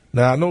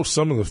 Now, I know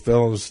some of the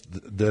fellows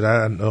that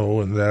I know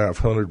and that I've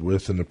hunted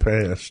with in the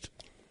past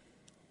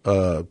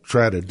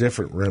tried a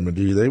different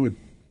remedy. They would,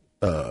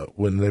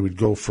 when they would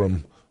go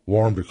from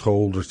warm to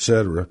cold,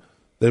 etc.,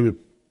 they would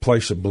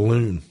place a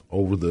balloon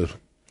over the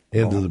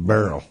end of the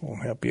barrel.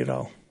 Won't help you at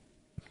all.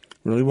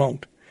 Really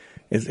won't.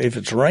 If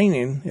it's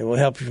raining, it will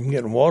help you from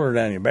getting water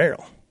down your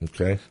barrel.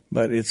 Okay.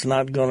 But it's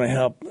not going to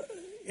help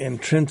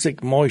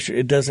intrinsic moisture.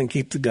 It doesn't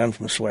keep the gun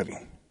from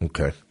sweating.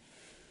 Okay.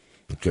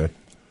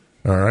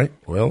 All right.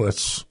 Well,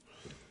 that's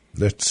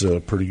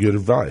pretty good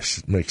advice.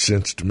 It makes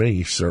sense to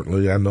me,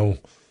 certainly. I know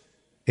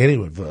any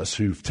of us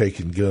who've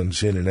taken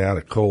guns in and out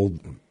of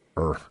cold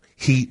or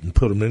heat and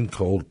put them in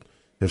cold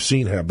have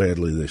seen how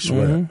badly they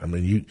sweat. Mm-hmm. I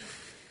mean,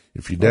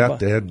 if you doubt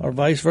that. Or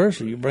vice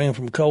versa. You bring them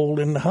from cold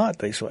into hot,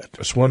 they sweat.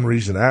 That's one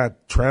reason I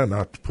try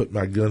not to put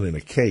my gun in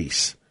a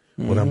case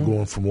when I'm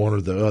going from one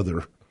or the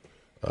other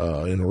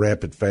in a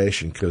rapid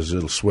fashion, because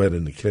it'll sweat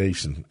in the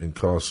case and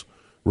cause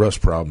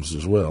rust problems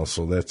as well.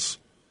 So that's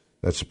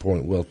a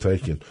point well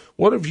taken.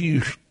 What have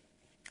you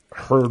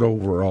heard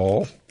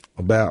overall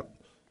about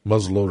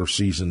muzzleloader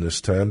season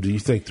this time? Do you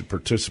think the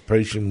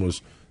participation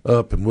was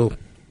up? And we'll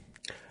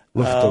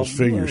look at those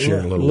figures here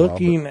in a little while.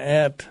 Looking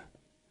at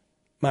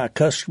my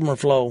customer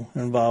flow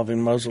involving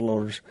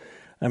muzzleloaders,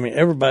 I mean,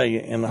 everybody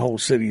in the whole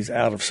city is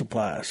out of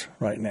supplies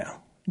right now.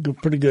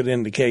 Pretty good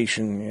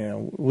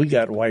indication. We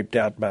got wiped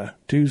out by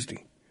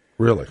Tuesday.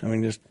 Really? I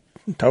mean, just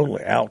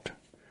totally out.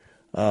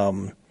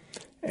 And,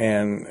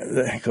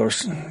 of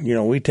course,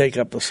 we take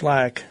up the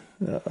slack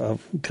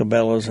of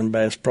Cabela's and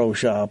Bass Pro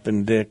Shop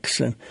and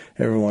Dick's and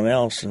everyone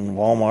else, and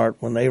Walmart.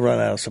 When they run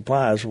out of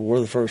supplies, we're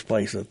the first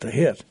place that they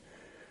hit,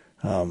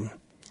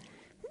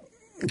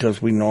 because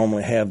we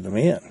normally have them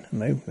in,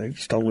 and they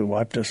just totally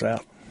wiped us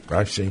out.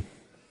 I see.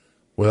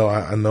 Well,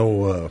 I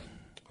know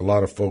a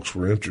lot of folks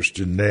were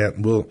interested in that,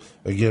 and we'll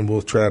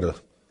try to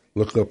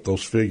look up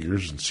those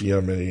figures and see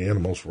how many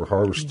animals were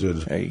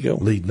harvested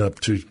leading up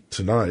to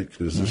tonight,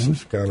 because this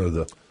is kind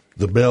of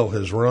the bell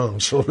has rung,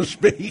 so to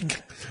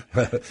speak.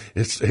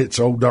 It's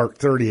old dark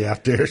 30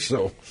 out there,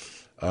 so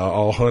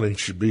all hunting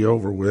should be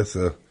over with,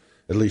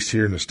 at least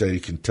here in the state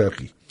of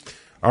Kentucky.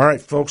 All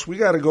right, folks, we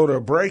got to go to a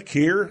break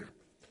here.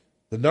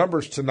 The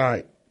numbers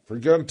tonight for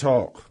Gun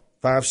Talk,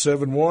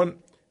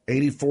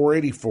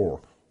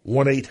 571-8484,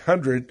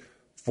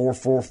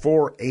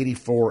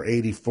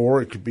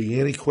 1-800-444-8484. It could be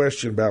any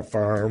question about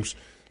firearms,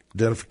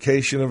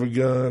 identification of a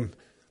gun,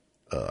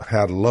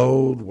 how to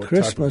load, what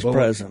Christmas type of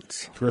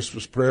presents.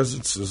 Christmas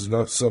presents is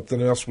not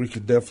something else we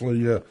could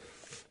definitely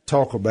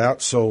talk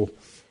about. So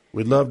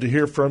we'd love to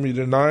hear from you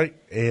tonight.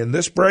 And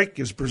this break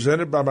is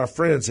presented by my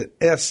friends at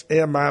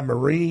SMI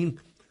Marine,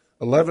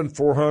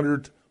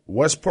 11400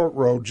 Westport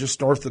Road,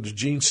 just north of the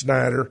Gene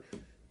Snyder.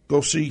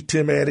 Go see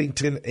Tim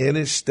Addington and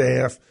his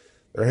staff.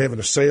 They're having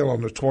a sale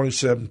on the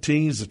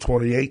 2017s. The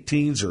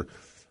 2018s are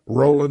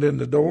rolling in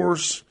the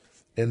doors,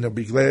 and they'll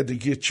be glad to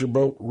get your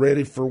boat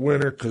ready for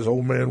winter, because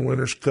old man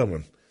winter's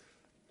coming.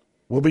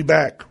 We'll be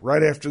back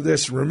right after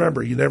this. And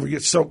remember, you never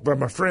get soaked by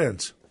my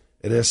friends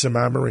at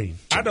SMI Marine.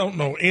 I don't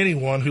know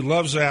anyone who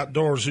loves the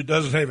outdoors who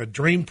doesn't have a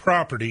dream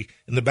property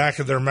in the back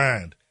of their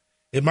mind.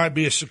 It might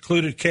be a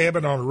secluded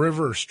cabin on a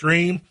river or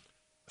stream,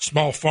 a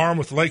small farm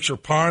with lakes or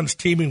ponds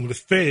teeming with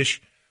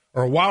fish,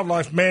 or a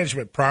wildlife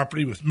management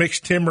property with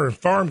mixed timber and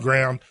farm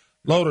ground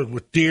loaded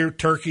with deer,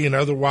 turkey, and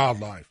other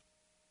wildlife.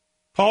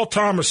 Paul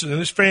Thomas and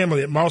his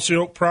family at Mossy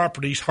Oak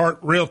Properties Hart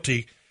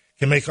Realty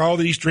can make all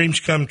these dreams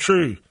come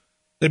true.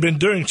 They've been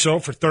doing so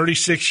for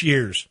 36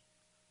 years.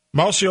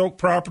 Mossy Oak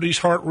Properties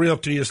Hart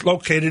Realty is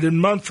located in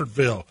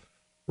Munfordville,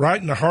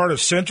 right in the heart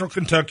of Central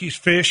Kentucky's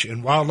fish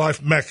and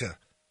wildlife mecca.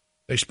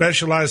 They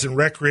specialize in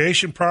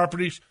recreation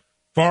properties,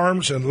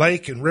 farms, and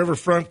lake and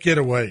riverfront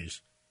getaways.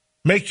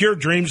 Make your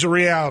dreams a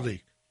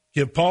reality.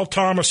 Give Paul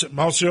Thomas at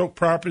Mossy Oak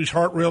Properties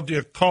Hart Realty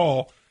a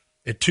call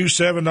at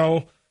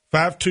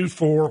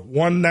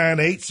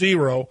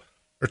 270-524-1980,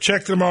 or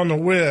check them on the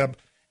web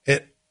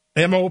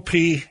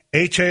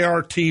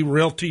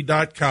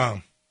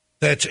MOPHARTrealty.com.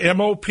 That's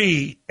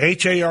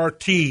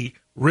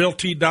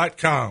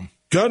MOPHARTrealty.com.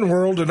 Gun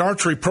World, an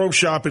archery pro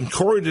shop in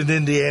Corydon,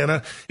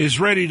 Indiana, is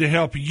ready to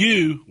help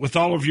you with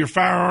all of your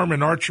firearm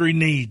and archery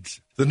needs.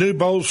 The new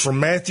bows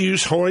from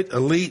Matthews, Hoyt,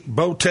 Elite,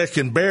 Bowtech,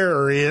 and Bear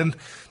are in,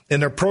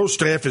 and their pro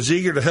staff is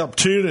eager to help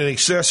tune and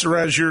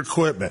accessorize your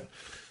equipment.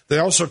 They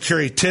also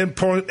carry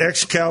 10-point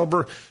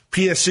Excalibur,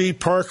 PSE,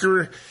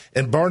 Parker,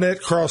 and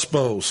Barnett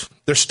crossbows.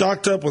 They're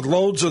stocked up with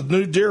loads of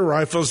new deer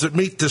rifles that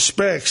meet the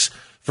specs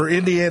for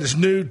Indiana's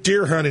new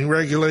deer hunting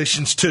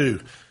regulations, too.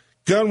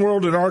 Gun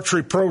World and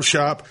Archery Pro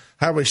Shop,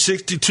 Highway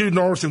 62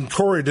 North in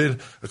Corydon,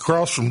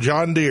 across from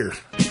John Deere.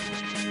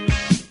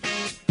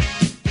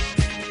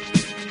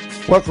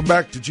 Welcome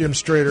back to Jim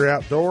Strader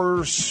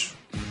Outdoors.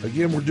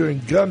 Again, we're doing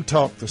gun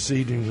talk this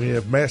evening. We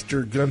have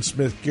Master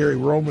Gunsmith Gary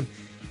Roman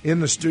in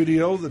the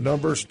studio. The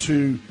numbers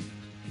to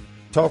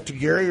talk to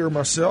Gary or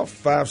myself,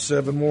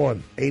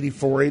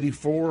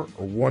 571-8484 or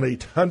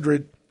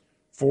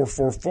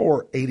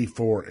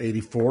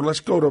 1-800-444-8484.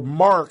 Let's go to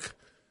Mark,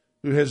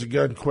 who has a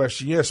gun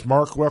question. Yes,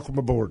 Mark, welcome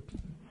aboard.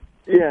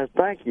 Yes,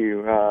 thank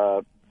you.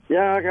 I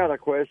got a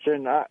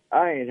question. I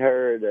ain't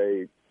heard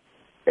a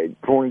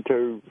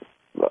 22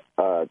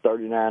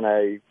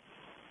 39A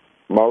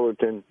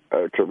Mullerton,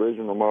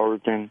 traditional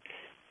Mullerton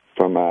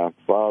from my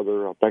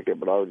father. I think it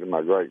belonged to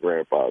my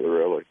great-grandfather,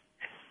 really.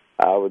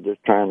 I was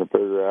just trying to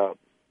figure out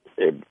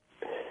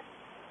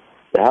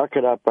how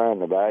could I find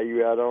the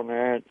value out on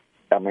that.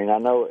 I mean, I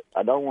know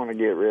I don't want to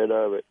get rid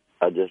of it.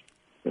 I just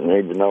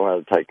need to know how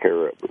to take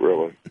care of it,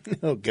 really.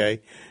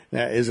 Okay.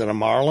 Now, is it a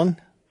Marlin?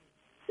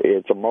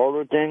 It's a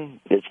Mullerton.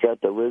 It's got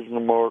the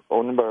original mark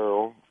on the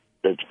barrel.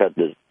 It's got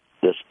the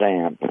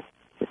stamp.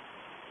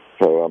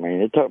 So, I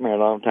mean, it took me a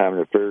long time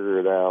to figure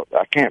it out.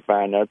 I can't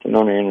find nothing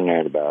on the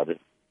internet about it,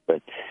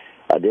 but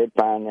I did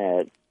find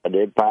that. I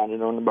did find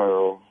it on the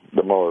barrel,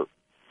 the mark,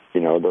 the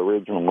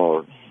original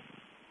mark.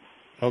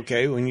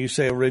 Okay, when you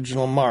say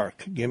original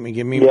mark, give me.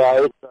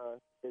 Yeah,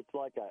 it's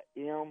like a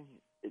M.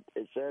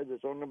 It says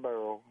it's on the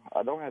barrel.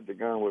 I don't have the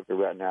gun with me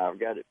right now. I've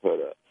got it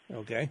put up.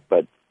 Okay.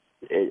 But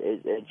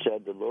it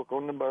said the look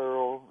on the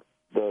barrel,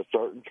 the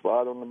certain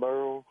spot on the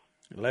barrel.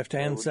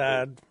 Left-hand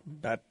side,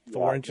 about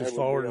 4 inches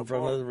forward in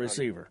front of the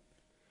receiver.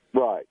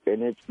 Right,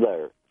 and it's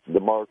there.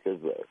 The mark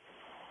is there.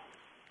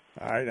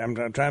 All right, I'm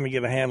trying to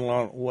get a handle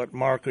on what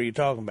mark are you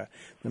talking about.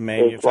 The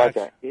manufacturer. It's like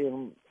a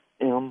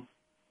M.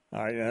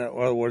 All right, in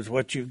other words,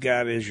 what you've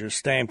got is your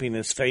stamping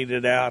is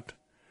faded out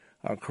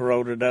or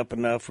corroded up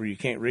enough where you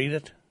can't read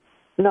it?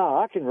 No,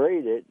 I can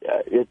read it.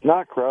 It's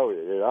not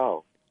corroded at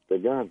all. The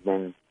gun's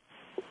been...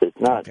 It's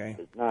not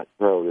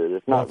corroded.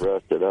 It's not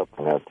rusted up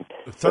or nothing.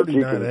 The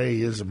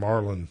 39A is a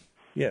Marlin.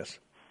 Yes.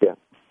 Yeah.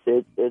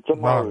 It's a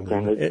Marlin.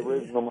 It's the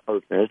original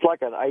Marlin. It's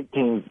like an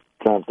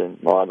 18-something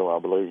model, I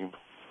believe.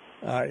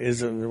 Are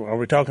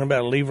we talking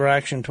about a lever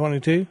action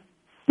 22?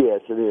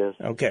 Yes, it is.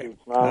 Okay.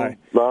 All right.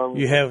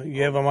 You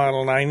have a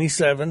model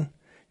 97,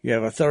 you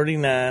have a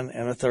 39,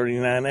 and a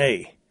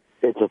 39A.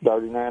 It's a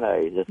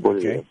 39A. That's what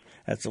it is.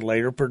 That's a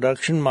later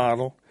production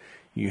model.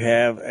 You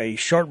have a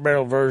short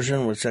barrel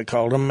version, which they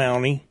call a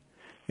Mountie.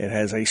 It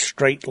has a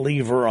straight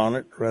lever on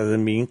it rather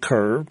than being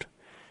curved.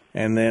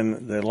 And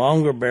then the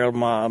longer barrel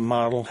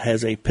model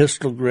has a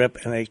pistol grip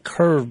and a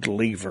curved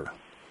lever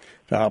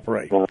to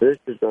operate. Now, this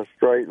is a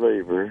straight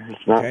lever.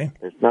 It's not. Okay.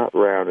 It's not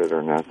rounded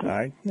or nothing. All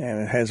right,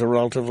 and it has a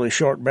relatively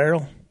short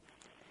barrel.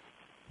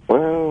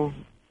 Well,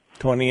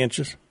 20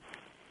 inches.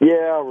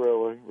 Yeah,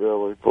 really,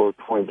 for a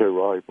 22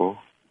 rifle.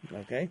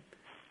 Okay.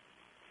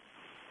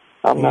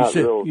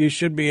 You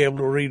should be able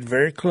to read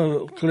very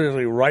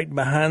clearly right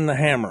behind the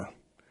hammer.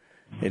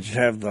 It should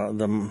have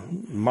the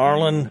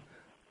Marlin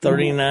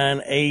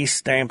 39A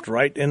stamped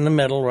right in the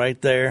middle,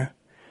 right there,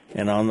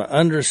 and on the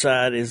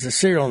underside is the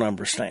serial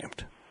number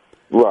stamped.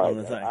 Right. On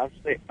the thing.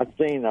 I've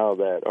seen all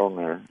that on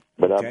there,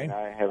 but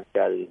I haven't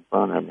got it in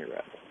front of me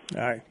right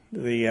now. All right.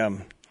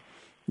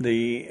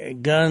 The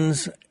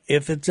guns,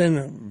 if it's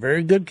in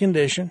very good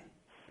condition,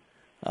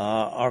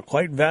 are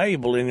quite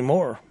valuable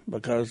anymore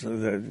because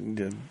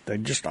they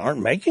just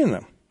aren't making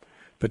them.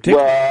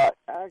 Well,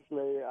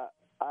 actually,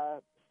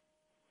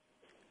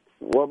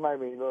 what made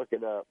me look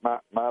it up,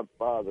 my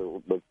father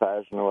was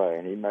passing away,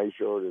 and he made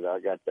sure that I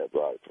got that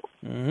rifle.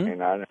 Mm-hmm.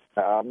 And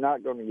I'm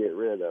not going to get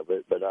rid of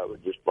it, but I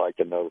would just like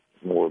to know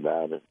more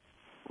about it.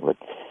 But,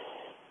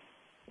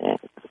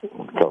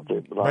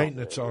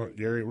 maintenance on it,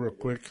 Gary, real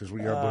quick, because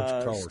we got a bunch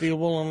of callers. Steel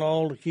wool and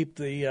all to keep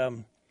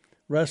the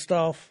rust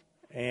off.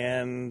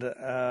 And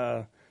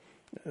the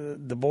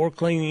bore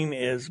cleaning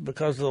is,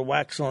 because of the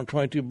wax on a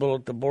 22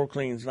 bullet, the bore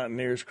cleaning is not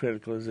near as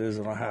critical as it is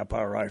on a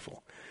high-power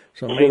rifle.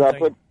 So should I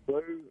put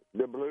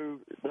the blue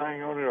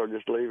thing on it, or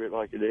just leave it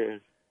like it is?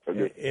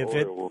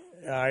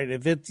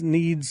 If it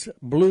needs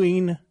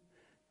bluing,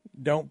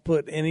 don't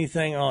put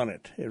anything on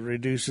it. It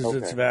reduces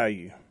its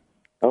value.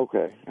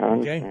 Okay, I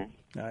understand.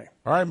 All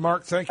right,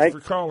 Mark, thank you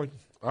for calling.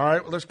 All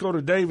right, well, let's go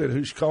to David,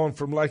 who's calling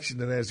from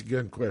Lexington, has a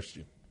gun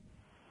question.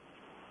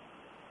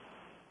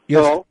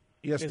 Yes, hello?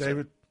 Yes,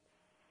 David.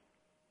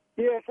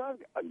 Yes, I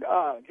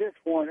just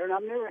wondering. I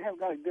never have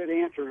got a good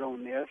answer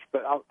on this,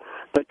 but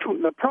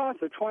the price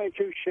of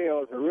 22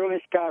 shells have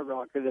really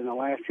skyrocketed in the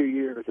last few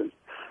years, and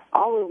I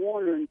was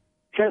wondering,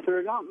 since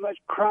there's not much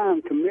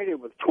crime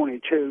committed with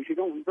 22s, you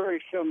don't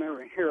very seldom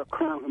ever hear a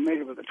crime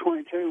committed with a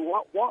 22.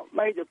 What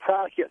made the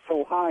price get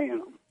so high in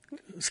them?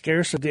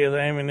 Scarcity of the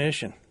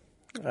ammunition.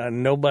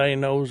 Nobody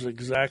knows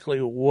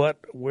exactly what,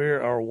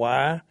 where, or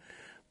why,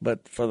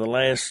 but for the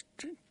last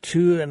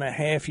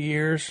 2.5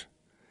 years,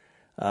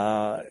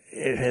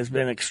 it has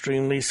been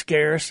extremely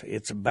scarce.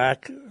 It's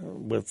back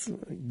with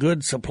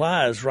good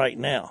supplies right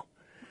now.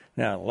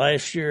 Now,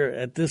 last year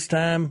at this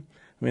time,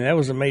 I mean, that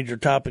was a major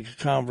topic of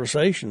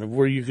conversation of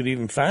where you could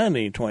even find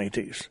any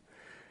 22s.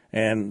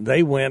 And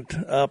they went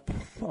up,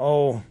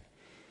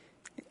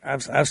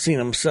 I've seen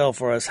them sell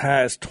for as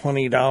high as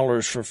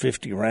 $20 for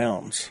 50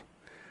 rounds.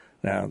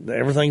 Now,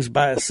 everything's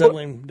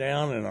settling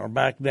down and are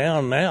back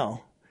down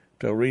now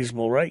to a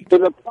reasonable rate.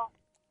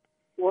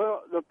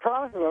 Well, the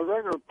price of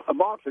a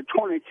box of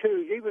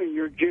 22s, even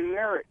your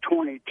generic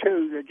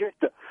 22s, are just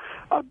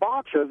a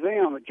box of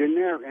them, a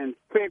generic and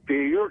 50.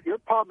 You'll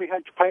probably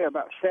have to pay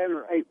about $7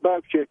 or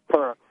 $8 just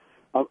for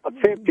a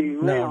 50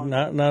 round.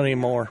 No, not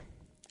anymore.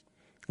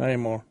 Not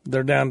anymore.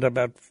 They're down to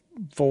about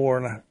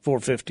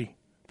 $4.50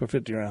 for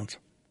 50 rounds.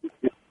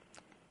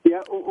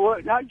 Yeah,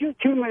 well, not just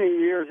too many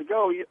years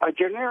ago, a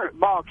generic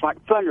box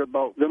like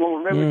Thunderbolt, the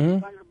old Remington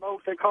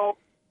Thunderbolts they call.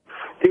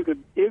 You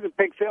could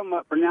pick them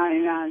up for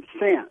 99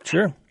 cents.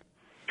 Sure.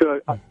 So,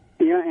 and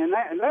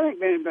that ain't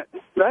been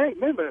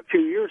but a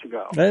few years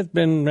ago. That's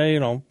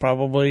been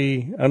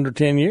probably under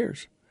 10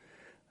 years.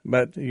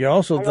 But you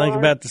also think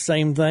about the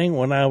same thing.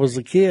 When I was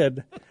a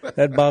kid,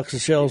 that box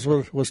of shells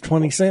was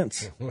 20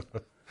 cents.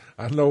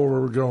 I know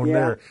where we're going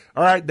there.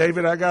 All right,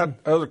 David, I got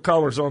other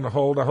callers on the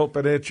hold. I hope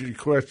that answered your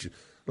question.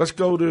 Let's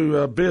go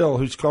to Bill,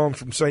 who's calling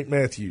from St.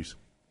 Matthews.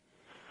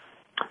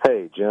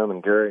 Hey, Jim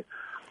and Gary.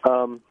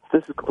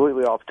 This is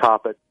completely off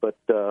topic, but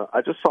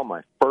I just saw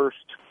my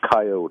first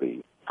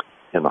coyote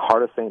in the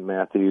heart of St.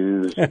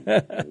 Matthews,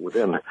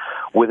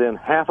 within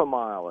half a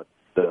mile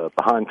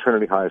behind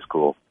Trinity High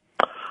School,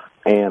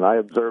 and I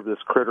observed this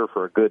critter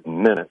for a good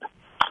minute.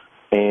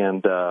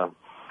 And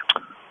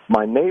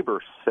my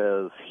neighbor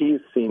says he's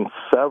seen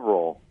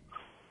several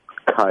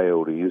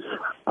coyotes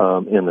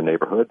in the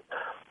neighborhood,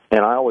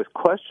 and I always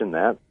question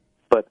that.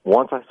 But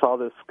once I saw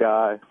this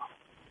guy,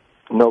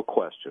 no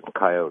question,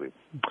 coyote.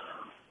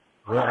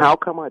 Well, how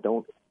come I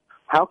don't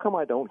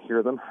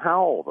hear them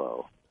howl,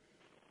 though?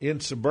 In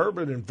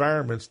suburban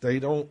environments, they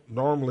don't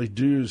normally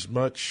do as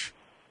much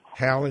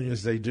howling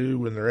as they do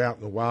when they're out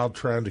in the wild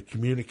trying to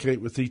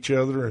communicate with each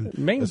other. And the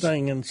main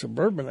thing in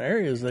suburban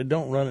areas, they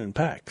don't run in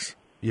packs.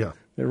 Yeah.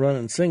 They run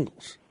in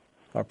singles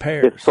or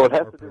pairs. So it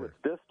has to do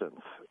with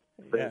distance.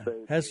 Yeah,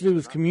 it has to do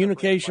with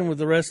communication with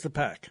the rest of the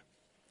pack.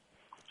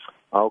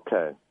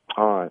 Okay.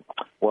 All right.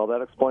 Well,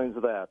 that explains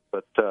that.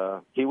 But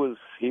he was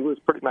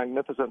pretty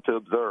magnificent to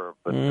observe.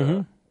 But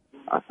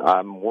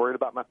I'm worried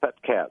about my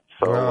pet cat.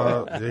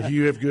 So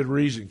you have good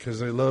reason because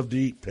they love to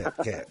eat pet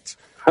cats.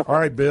 All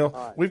right, Bill.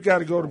 All right. We've got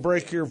to go to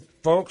break here,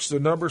 folks. The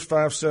number's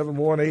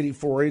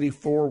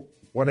 571-8484,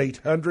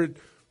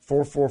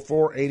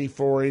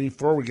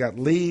 1-800-444-8484. We got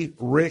Lee,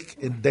 Rick,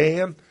 and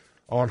Dan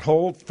on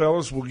hold.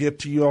 Fellas, we'll get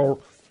to you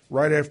all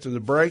right after the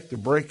break. The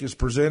break is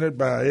presented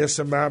by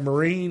SMI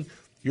Marine,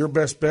 your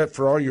best bet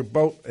for all your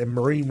boat and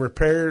marine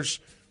repairs.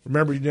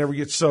 Remember, you never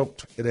get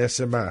soaked at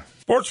SMI.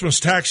 Sportsman's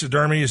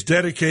Taxidermy is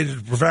dedicated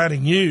to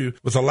providing you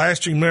with a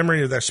lasting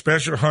memory of that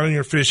special hunting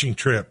or fishing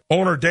trip.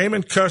 Owner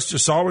Damon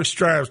Custis always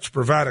strives to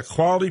provide a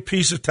quality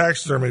piece of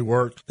taxidermy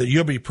work that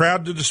you'll be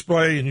proud to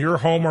display in your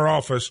home or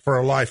office for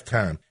a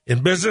lifetime.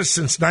 In business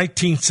since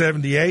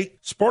 1978,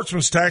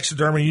 Sportsman's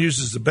Taxidermy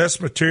uses the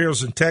best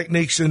materials and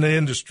techniques in the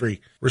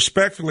industry,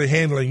 respectfully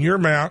handling your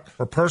mount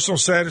for personal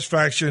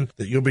satisfaction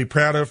that you'll be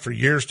proud of for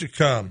years to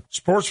come.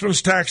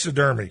 Sportsman's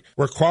Taxidermy,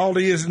 where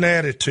quality is an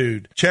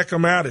attitude. Check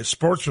them out at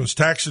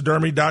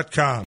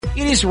sportsmanstaxidermy.com.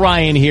 It is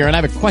Ryan here, and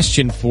I have a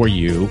question for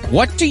you.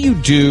 What do you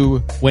do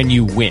when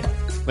you win?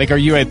 Like, are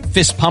you a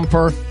fist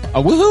pumper,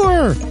 a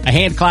woohooer, a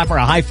hand clapper,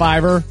 a high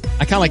fiver?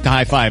 I kind of like the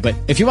high five, but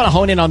if you want to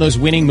hone in on those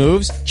winning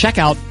moves, check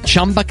out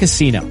Chumba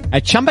Casino.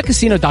 At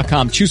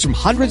ChumbaCasino.com, choose from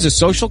hundreds of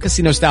social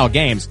casino-style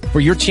games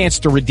for your chance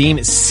to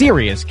redeem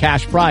serious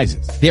cash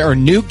prizes. There are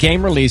new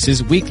game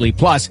releases weekly,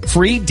 plus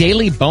free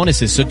daily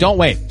bonuses, so don't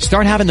wait.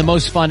 Start having the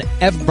most fun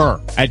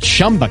ever at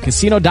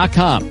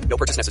ChumbaCasino.com. No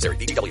purchase necessary.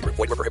 VGW Group.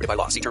 Void where prohibited by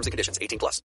law. See terms and conditions. 18+.